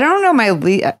 so I don't know my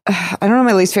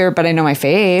least favorite, but I know my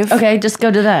fave. Okay, just go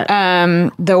to that.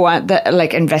 The one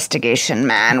that investigation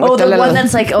man. With the one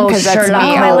that's Sherlock.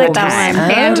 I like that one.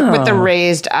 And with the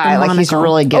raised eye, he's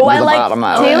really getting to the bottom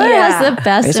of it. Taylor has the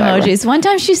best emojis. One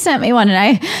time she sent me one, and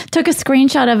I took a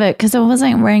screenshot of it because I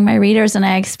wasn't wearing my readers, and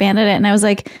I expanded it, and I was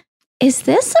like, is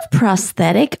this a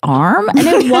prosthetic arm? And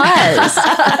it was.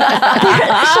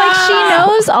 She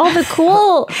knows all the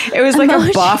cool. It was like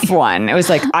a buff one. It was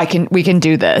like, we can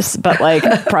do this, but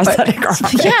prosthetic arm.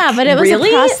 Yeah, but it was a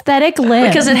prosthetic limb.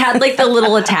 Because it had the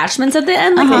little attachments at the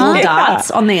end, the little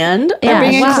dots on the end. They're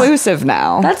being inclusive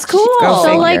now. That's cool.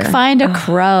 So find a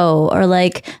crow or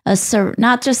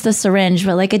not just the syringe,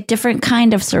 but a different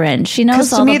kind of syringe. She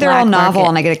knows all the to me they're all novel market.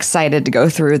 and I get excited to go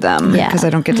through them because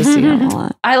I don't get to see them a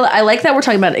lot. I like that we're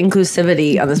talking about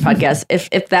inclusivity on this podcast.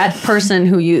 If that person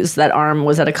who used that arm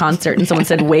was at a concert and someone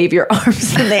said, wave your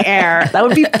arms in the air, that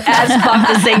would be as fuck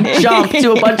as saying jump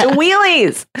to a bunch of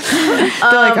wheelies.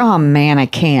 They're like, oh man, I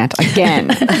can't. Again.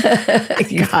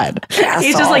 God.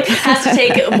 He's just has to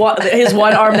take his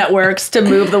one arm that works to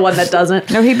move the one that doesn't.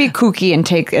 No, he'd be kooky and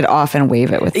take it off and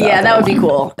wave it with the other that would one. be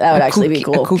cool. That would actually be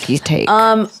cool. A kooky take.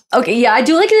 Okay, yeah, I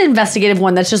do like an investigative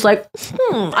one that's just I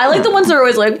like the ones that are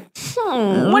always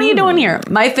what are you doing here?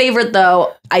 My favorite,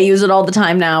 though, I use it all the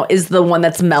time now, is the one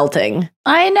that's melting.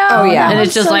 I know. Oh, yeah. And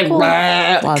it's just so cool.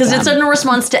 Because it's in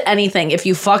response to anything. If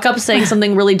you fuck up saying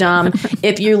something really dumb,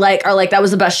 if you are that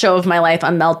was the best show of my life,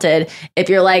 I'm melted. If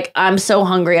you're I'm so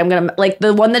hungry, I'm going to,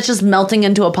 the one that's just melting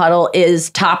into a puddle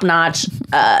is top notch,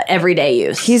 everyday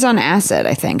use. He's on acid,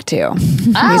 I think, too. Oh.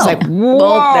 He's whoa.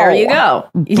 Well, there you go.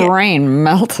 Brain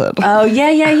melted. Oh,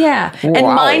 yeah. Wow. And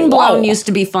Mind Blown used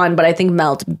to be fun, but I think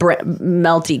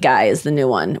Melty Guy is the new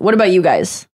one. What about you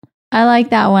guys? I like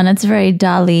that one. It's very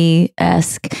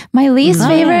Dali-esque. My least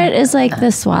favorite is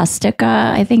the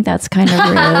swastika. I think that's kind of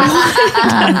rude.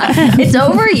 It's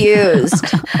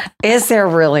overused. Is there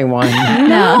really one?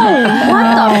 No. What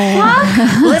the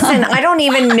fuck? Listen, I don't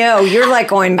even know. You're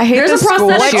going, there's a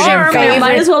prosthetic arm. It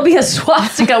might as well be a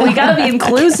swastika. We got to be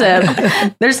inclusive.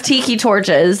 There's tiki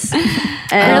torches.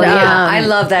 And I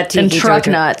love that tiki and truck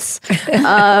torture. nuts.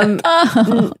 No,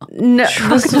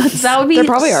 that would be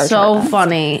so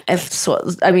funny if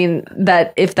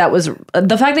that was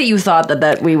the fact that you thought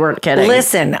that we weren't kidding.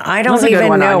 Listen, I don't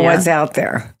even know what's out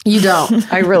there. You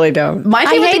don't. I really don't. My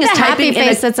favorite thing is happy typing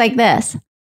face that's like this.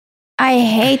 I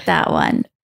hate that one.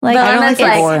 Like, the one that's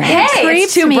like, hey,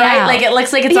 it's too bright. Like, it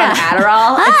looks like it's on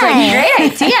Adderall. It's like,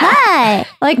 great idea. Hi.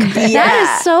 Like,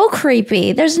 that is so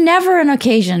creepy. There's never an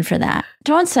occasion for that.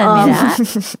 Don't send me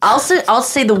that. I'll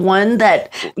say the one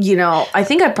that, I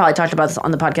think I've probably talked about this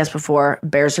on the podcast before,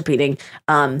 bears repeating.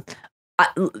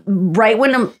 Right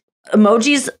when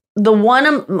emojis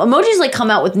like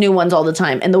come out with new ones all the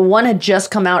time, and the one had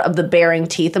just come out of the baring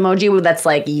teeth emoji that's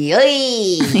like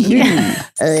yay.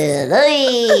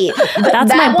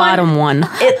 That's my bottom one.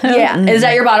 Is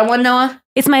that your bottom one, Noah?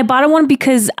 It's my bottom one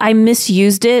because I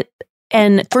misused it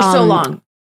and for so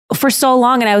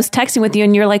long. And I was texting with you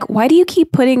and you're like, why do you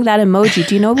keep putting that emoji?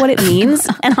 Do you know what it means?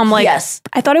 And I'm like, yes.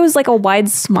 I thought it was like a wide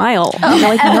smile. And you're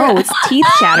like, no, it's teeth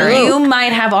chattering. You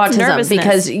might have autism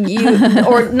because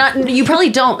you probably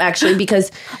don't actually,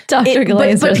 because Dr.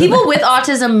 Glazer. But people with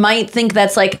autism might think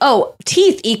that's like, oh,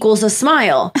 teeth equals a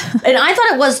smile. And I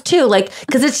thought it was too, like,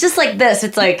 because it's just like this.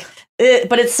 It's like,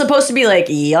 but it's supposed to be like,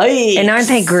 yikes. And aren't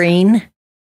they green?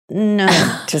 No.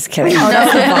 Just kidding. No,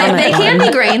 they can be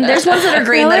green. There's ones that are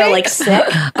green that are like sick.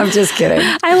 I'm just kidding.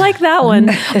 I like that one.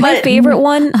 My favorite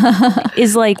one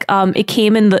is like it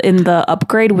came in the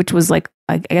upgrade, which was like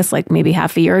I guess like maybe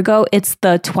half a year ago. It's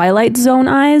the Twilight Zone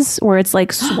eyes, where it's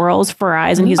like swirls for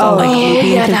eyes, and he's all like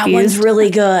loopy and confused. That one's really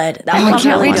good. I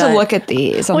can't wait to look at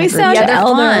these. We sound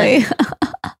elderly.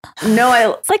 No,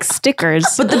 it's like stickers.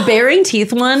 But the baring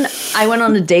teeth one, I went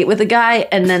on a date with a guy,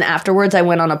 and then afterwards I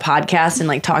went on a podcast and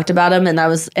like talked about him, and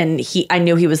I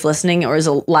knew he was listening, or it was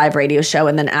a live radio show,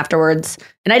 and then afterwards,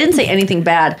 and I didn't say anything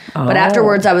bad, but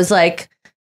afterwards I was like,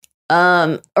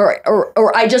 or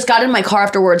I just got in my car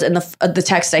afterwards, and the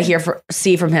text I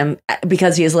see from him,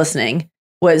 because he is listening,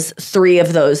 was 3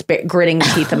 of those gritting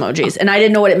teeth emojis. And I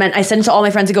didn't know what it meant. I sent it to all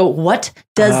my friends and go, what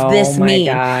does this mean?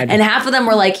 God. And half of them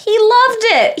were like, he loved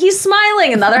it. He's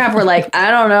smiling. And the other half were like,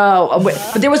 I don't know.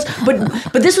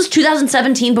 But this was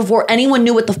 2017 before anyone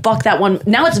knew what the fuck that one.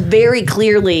 Now it's very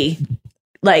clearly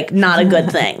like not a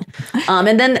good thing.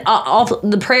 And then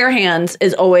the prayer hands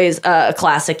is always a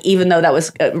classic, even though that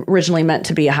was originally meant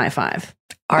to be a high five.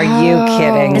 Are you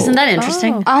kidding? Isn't that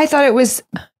interesting? I thought it was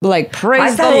like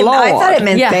praise the Lord. I thought it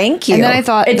meant thank you. And then I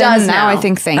thought it does now. I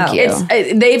think thank you.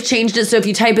 They've changed it, so if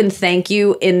you type in thank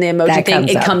you in the emoji thing,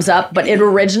 it comes up. But it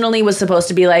originally was supposed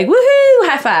to be like woohoo,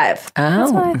 high five.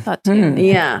 That's what I thought too.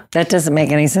 Yeah, that doesn't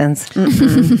make any sense.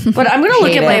 But I'm gonna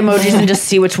look at my emojis and just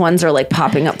see which ones are like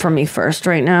popping up for me first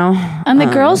right now. On the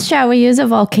girls' chat, we use a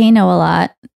volcano a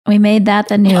lot. We made that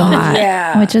the new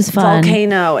hot, which is fun.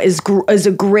 Volcano is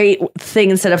a great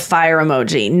thing instead of fire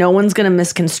emoji. No one's going to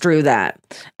misconstrue that.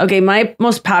 Okay, my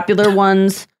most popular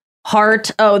ones,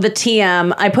 heart. Oh, the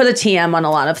TM. I put a TM on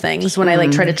a lot of things when I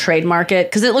like try to trademark it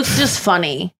because it looks just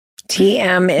funny.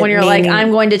 TM. When you're like, I'm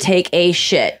going to take a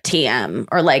shit, TM,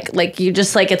 or like you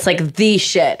just like it's like the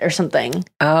shit or something.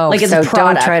 Oh, like it's so a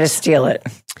product. don't try to steal it.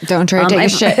 Don't try to take a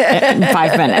shit in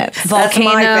 5 minutes.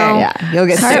 Volcano. Yeah, you'll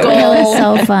get Cartwheel is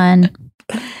so fun.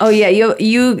 Oh yeah,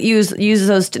 you use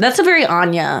those. That's a very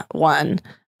Anya one.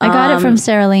 I got it from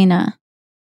Saralina.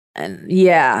 And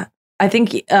yeah, I think.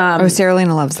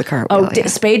 Saralina loves the cartwheel.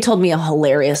 Spade told me a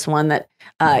hilarious one that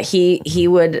he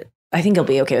would. I think he'll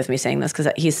be okay with me saying this because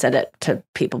he's said it to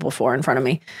people before in front of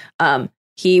me.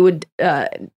 He would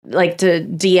like to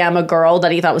DM a girl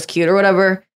that he thought was cute or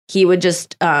whatever. He would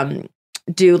just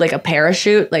do like a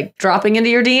parachute, like dropping into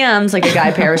your DMs, like a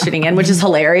guy parachuting in, which is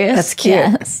hilarious. That's cute.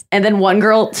 Yes. And then one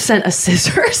girl sent a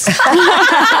scissors.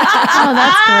 Oh,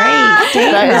 that's great.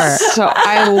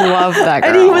 I love that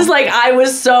girl. And he was like, I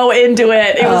was so into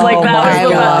it. It was like, that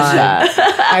was the best.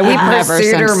 I would never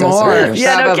pursued her more.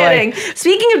 Yeah, no kidding.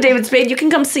 Speaking of David Spade, you can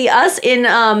come see us in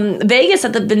Vegas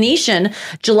at the Venetian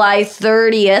July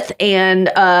 30th and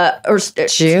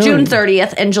June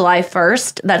 30th and July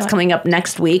 1st. That's coming up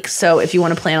next week. So if you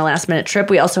want to plan a last minute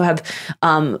trip, we also have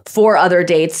 4 other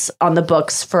dates on the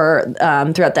books for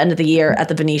throughout the end of the year at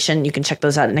the Venetian. You can check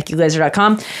those out at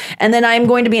nikkiglazer.com. And then I'm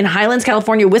going to be in Highlands,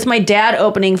 California with my dad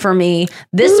opening for me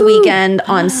this weekend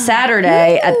on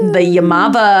Saturday at the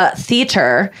Yamava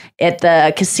Theater at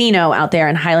the casino out there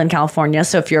in Highland, California.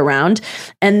 So if you're around.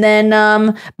 And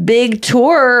then big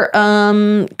tour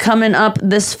coming up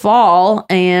this fall.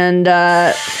 And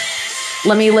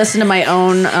let me listen to my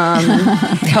own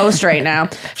post right now.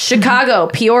 Chicago,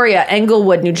 Peoria,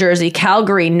 Englewood, New Jersey,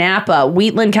 Calgary, Napa,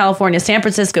 Wheatland, California, San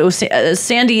Francisco,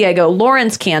 San Diego,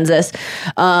 Lawrence, Kansas,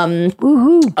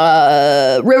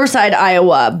 Riverside,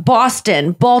 Iowa,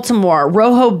 Boston, Baltimore,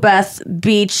 Rehoboth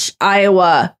Beach,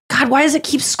 Iowa. God, why does it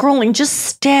keep scrolling? Just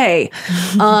stay.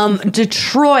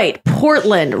 Detroit,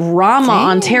 Portland, Rama,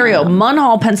 Ontario,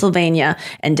 Munhall, Pennsylvania,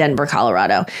 and Denver,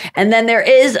 Colorado. And then there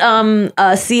is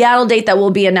a Seattle date that will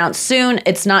be announced soon.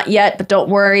 It's not yet, but don't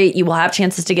worry. You will have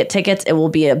chances to get tickets. It will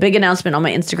be a big announcement on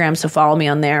my Instagram, so follow me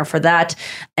on there for that.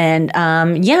 And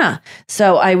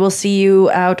so I will see you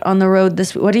out on the road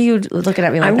this week. What are you looking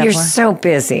at me like that You're for? so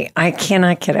busy. I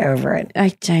cannot get over it.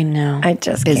 I know. I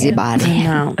just busybody. I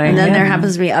know. And then there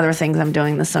happens to be other things I'm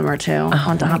doing this summer too.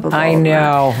 On top of all I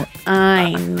know.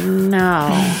 I know.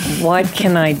 What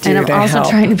can I do? And I'm to also help?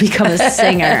 trying to become a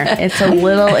singer. It's a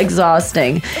little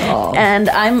exhausting. And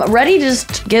I'm ready to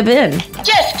just give in.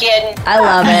 Just kidding. I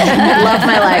love it. Love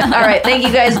my life. All right. Thank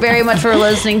you guys very much for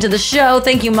listening to the show.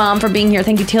 Thank you, Mom, for being here.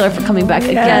 Thank you, Taylor, for coming back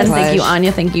again. Thank you,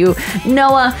 Anya. Thank you,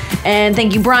 Noah. And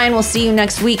thank you, Brian. We'll see you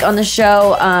next week on the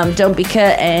show. Don't be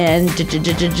cut and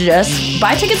just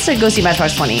buy tickets to go see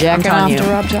Matchbox 20. Jacking off to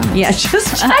Rob Thomas. Yeah,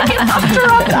 just jacking off to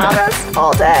Rob Thomas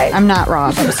all day. I'm not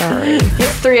Rob. I'm sorry.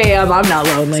 It's 3 a.m. I'm not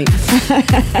lonely.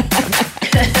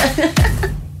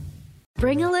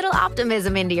 Bring a little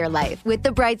optimism into your life with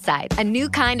The Bright Side, a new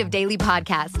kind of daily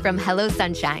podcast from Hello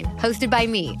Sunshine, hosted by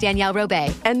me, Danielle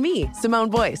Robay. And me, Simone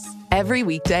Boyce. Every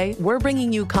weekday, we're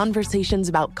bringing you conversations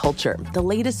about culture, the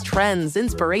latest trends,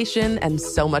 inspiration, and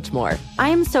so much more. I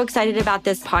am so excited about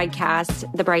this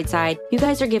podcast, The Bright Side. You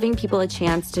guys are giving people a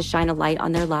chance to shine a light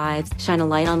on their lives, shine a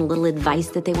light on a little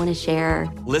advice that they want to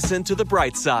share. Listen to The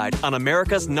Bright Side on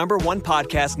America's #1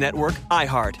 podcast network,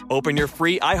 iHeart. Open your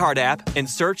free iHeart app and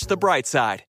search The Bright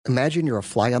Side. Imagine you're a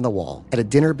fly on the wall at a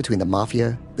dinner between the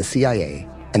mafia, the CIA,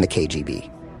 and the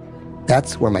KGB.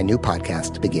 That's where my new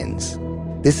podcast begins.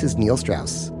 This is Neil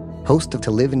Strauss, host of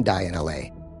To Live and Die in LA,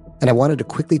 and I wanted to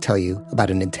quickly tell you about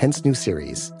an intense new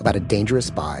series about a dangerous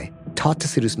spy taught to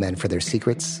seduce men for their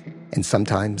secrets and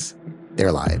sometimes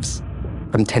their lives.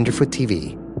 From Tenderfoot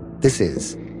TV, this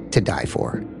is To Die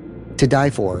For. To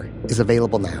Die For is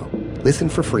available now. Listen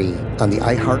for free on the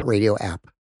iHeartRadio app,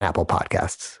 Apple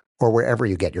Podcasts, or wherever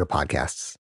you get your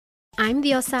podcasts. I'm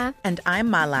Diosa. And I'm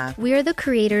Mala. We are the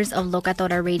creators of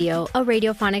Locatora Radio, a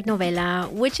radiophonic novela,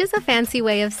 which is a fancy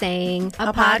way of saying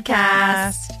a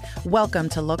podcast. Welcome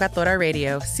to Locatora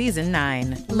Radio, Season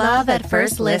 9. Love at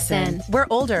first listen. We're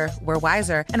older, we're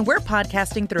wiser, and we're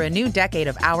podcasting through a new decade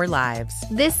of our lives.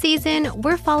 This season,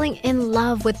 we're falling in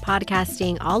love with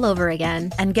podcasting all over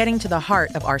again. And getting to the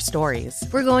heart of our stories.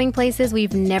 We're going places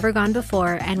we've never gone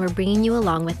before, and we're bringing you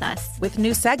along with us. With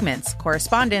new segments,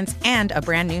 correspondence, and a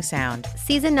brand new sound.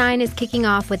 Season 9 is kicking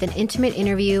off with an intimate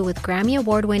interview with Grammy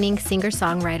Award-winning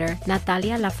singer-songwriter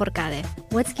Natalia Lafourcade.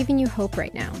 What's giving you hope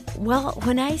right now? Well,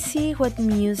 when I see what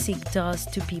music does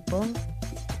to people,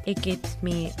 it gives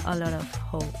me a lot of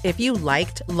hope. If you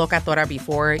liked Locatora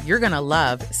before, you're going to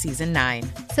love Season 9.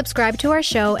 Subscribe to our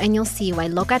show and you'll see why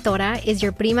Locatora is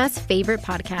your prima's favorite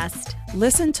podcast.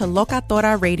 Listen to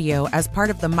Locatora Radio as part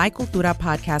of the Michael Dura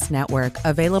Podcast Network,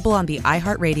 available on the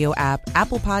iHeartRadio app,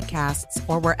 Apple Podcasts,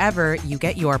 or wherever you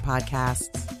get your podcasts.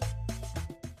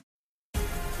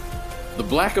 The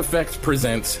Black Effect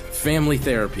presents Family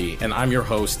Therapy, and I'm your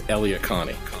host, Elliot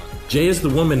Connie. Jay is the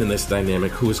woman in this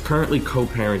dynamic who is currently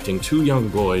co-parenting 2 young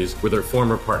boys with her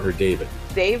former partner, David.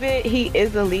 David, he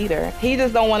is a leader. He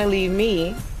just don't want to leave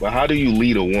me. But how do you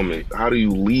lead a woman? How do you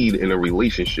lead in a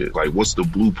relationship? Like, what's the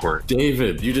blueprint?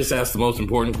 David, you just asked the most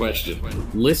important question.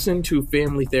 Listen to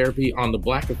Family Therapy on the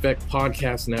Black Effect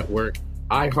Podcast Network,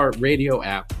 iHeartRadio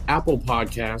app, Apple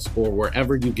Podcasts, or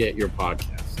wherever you get your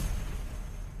podcasts.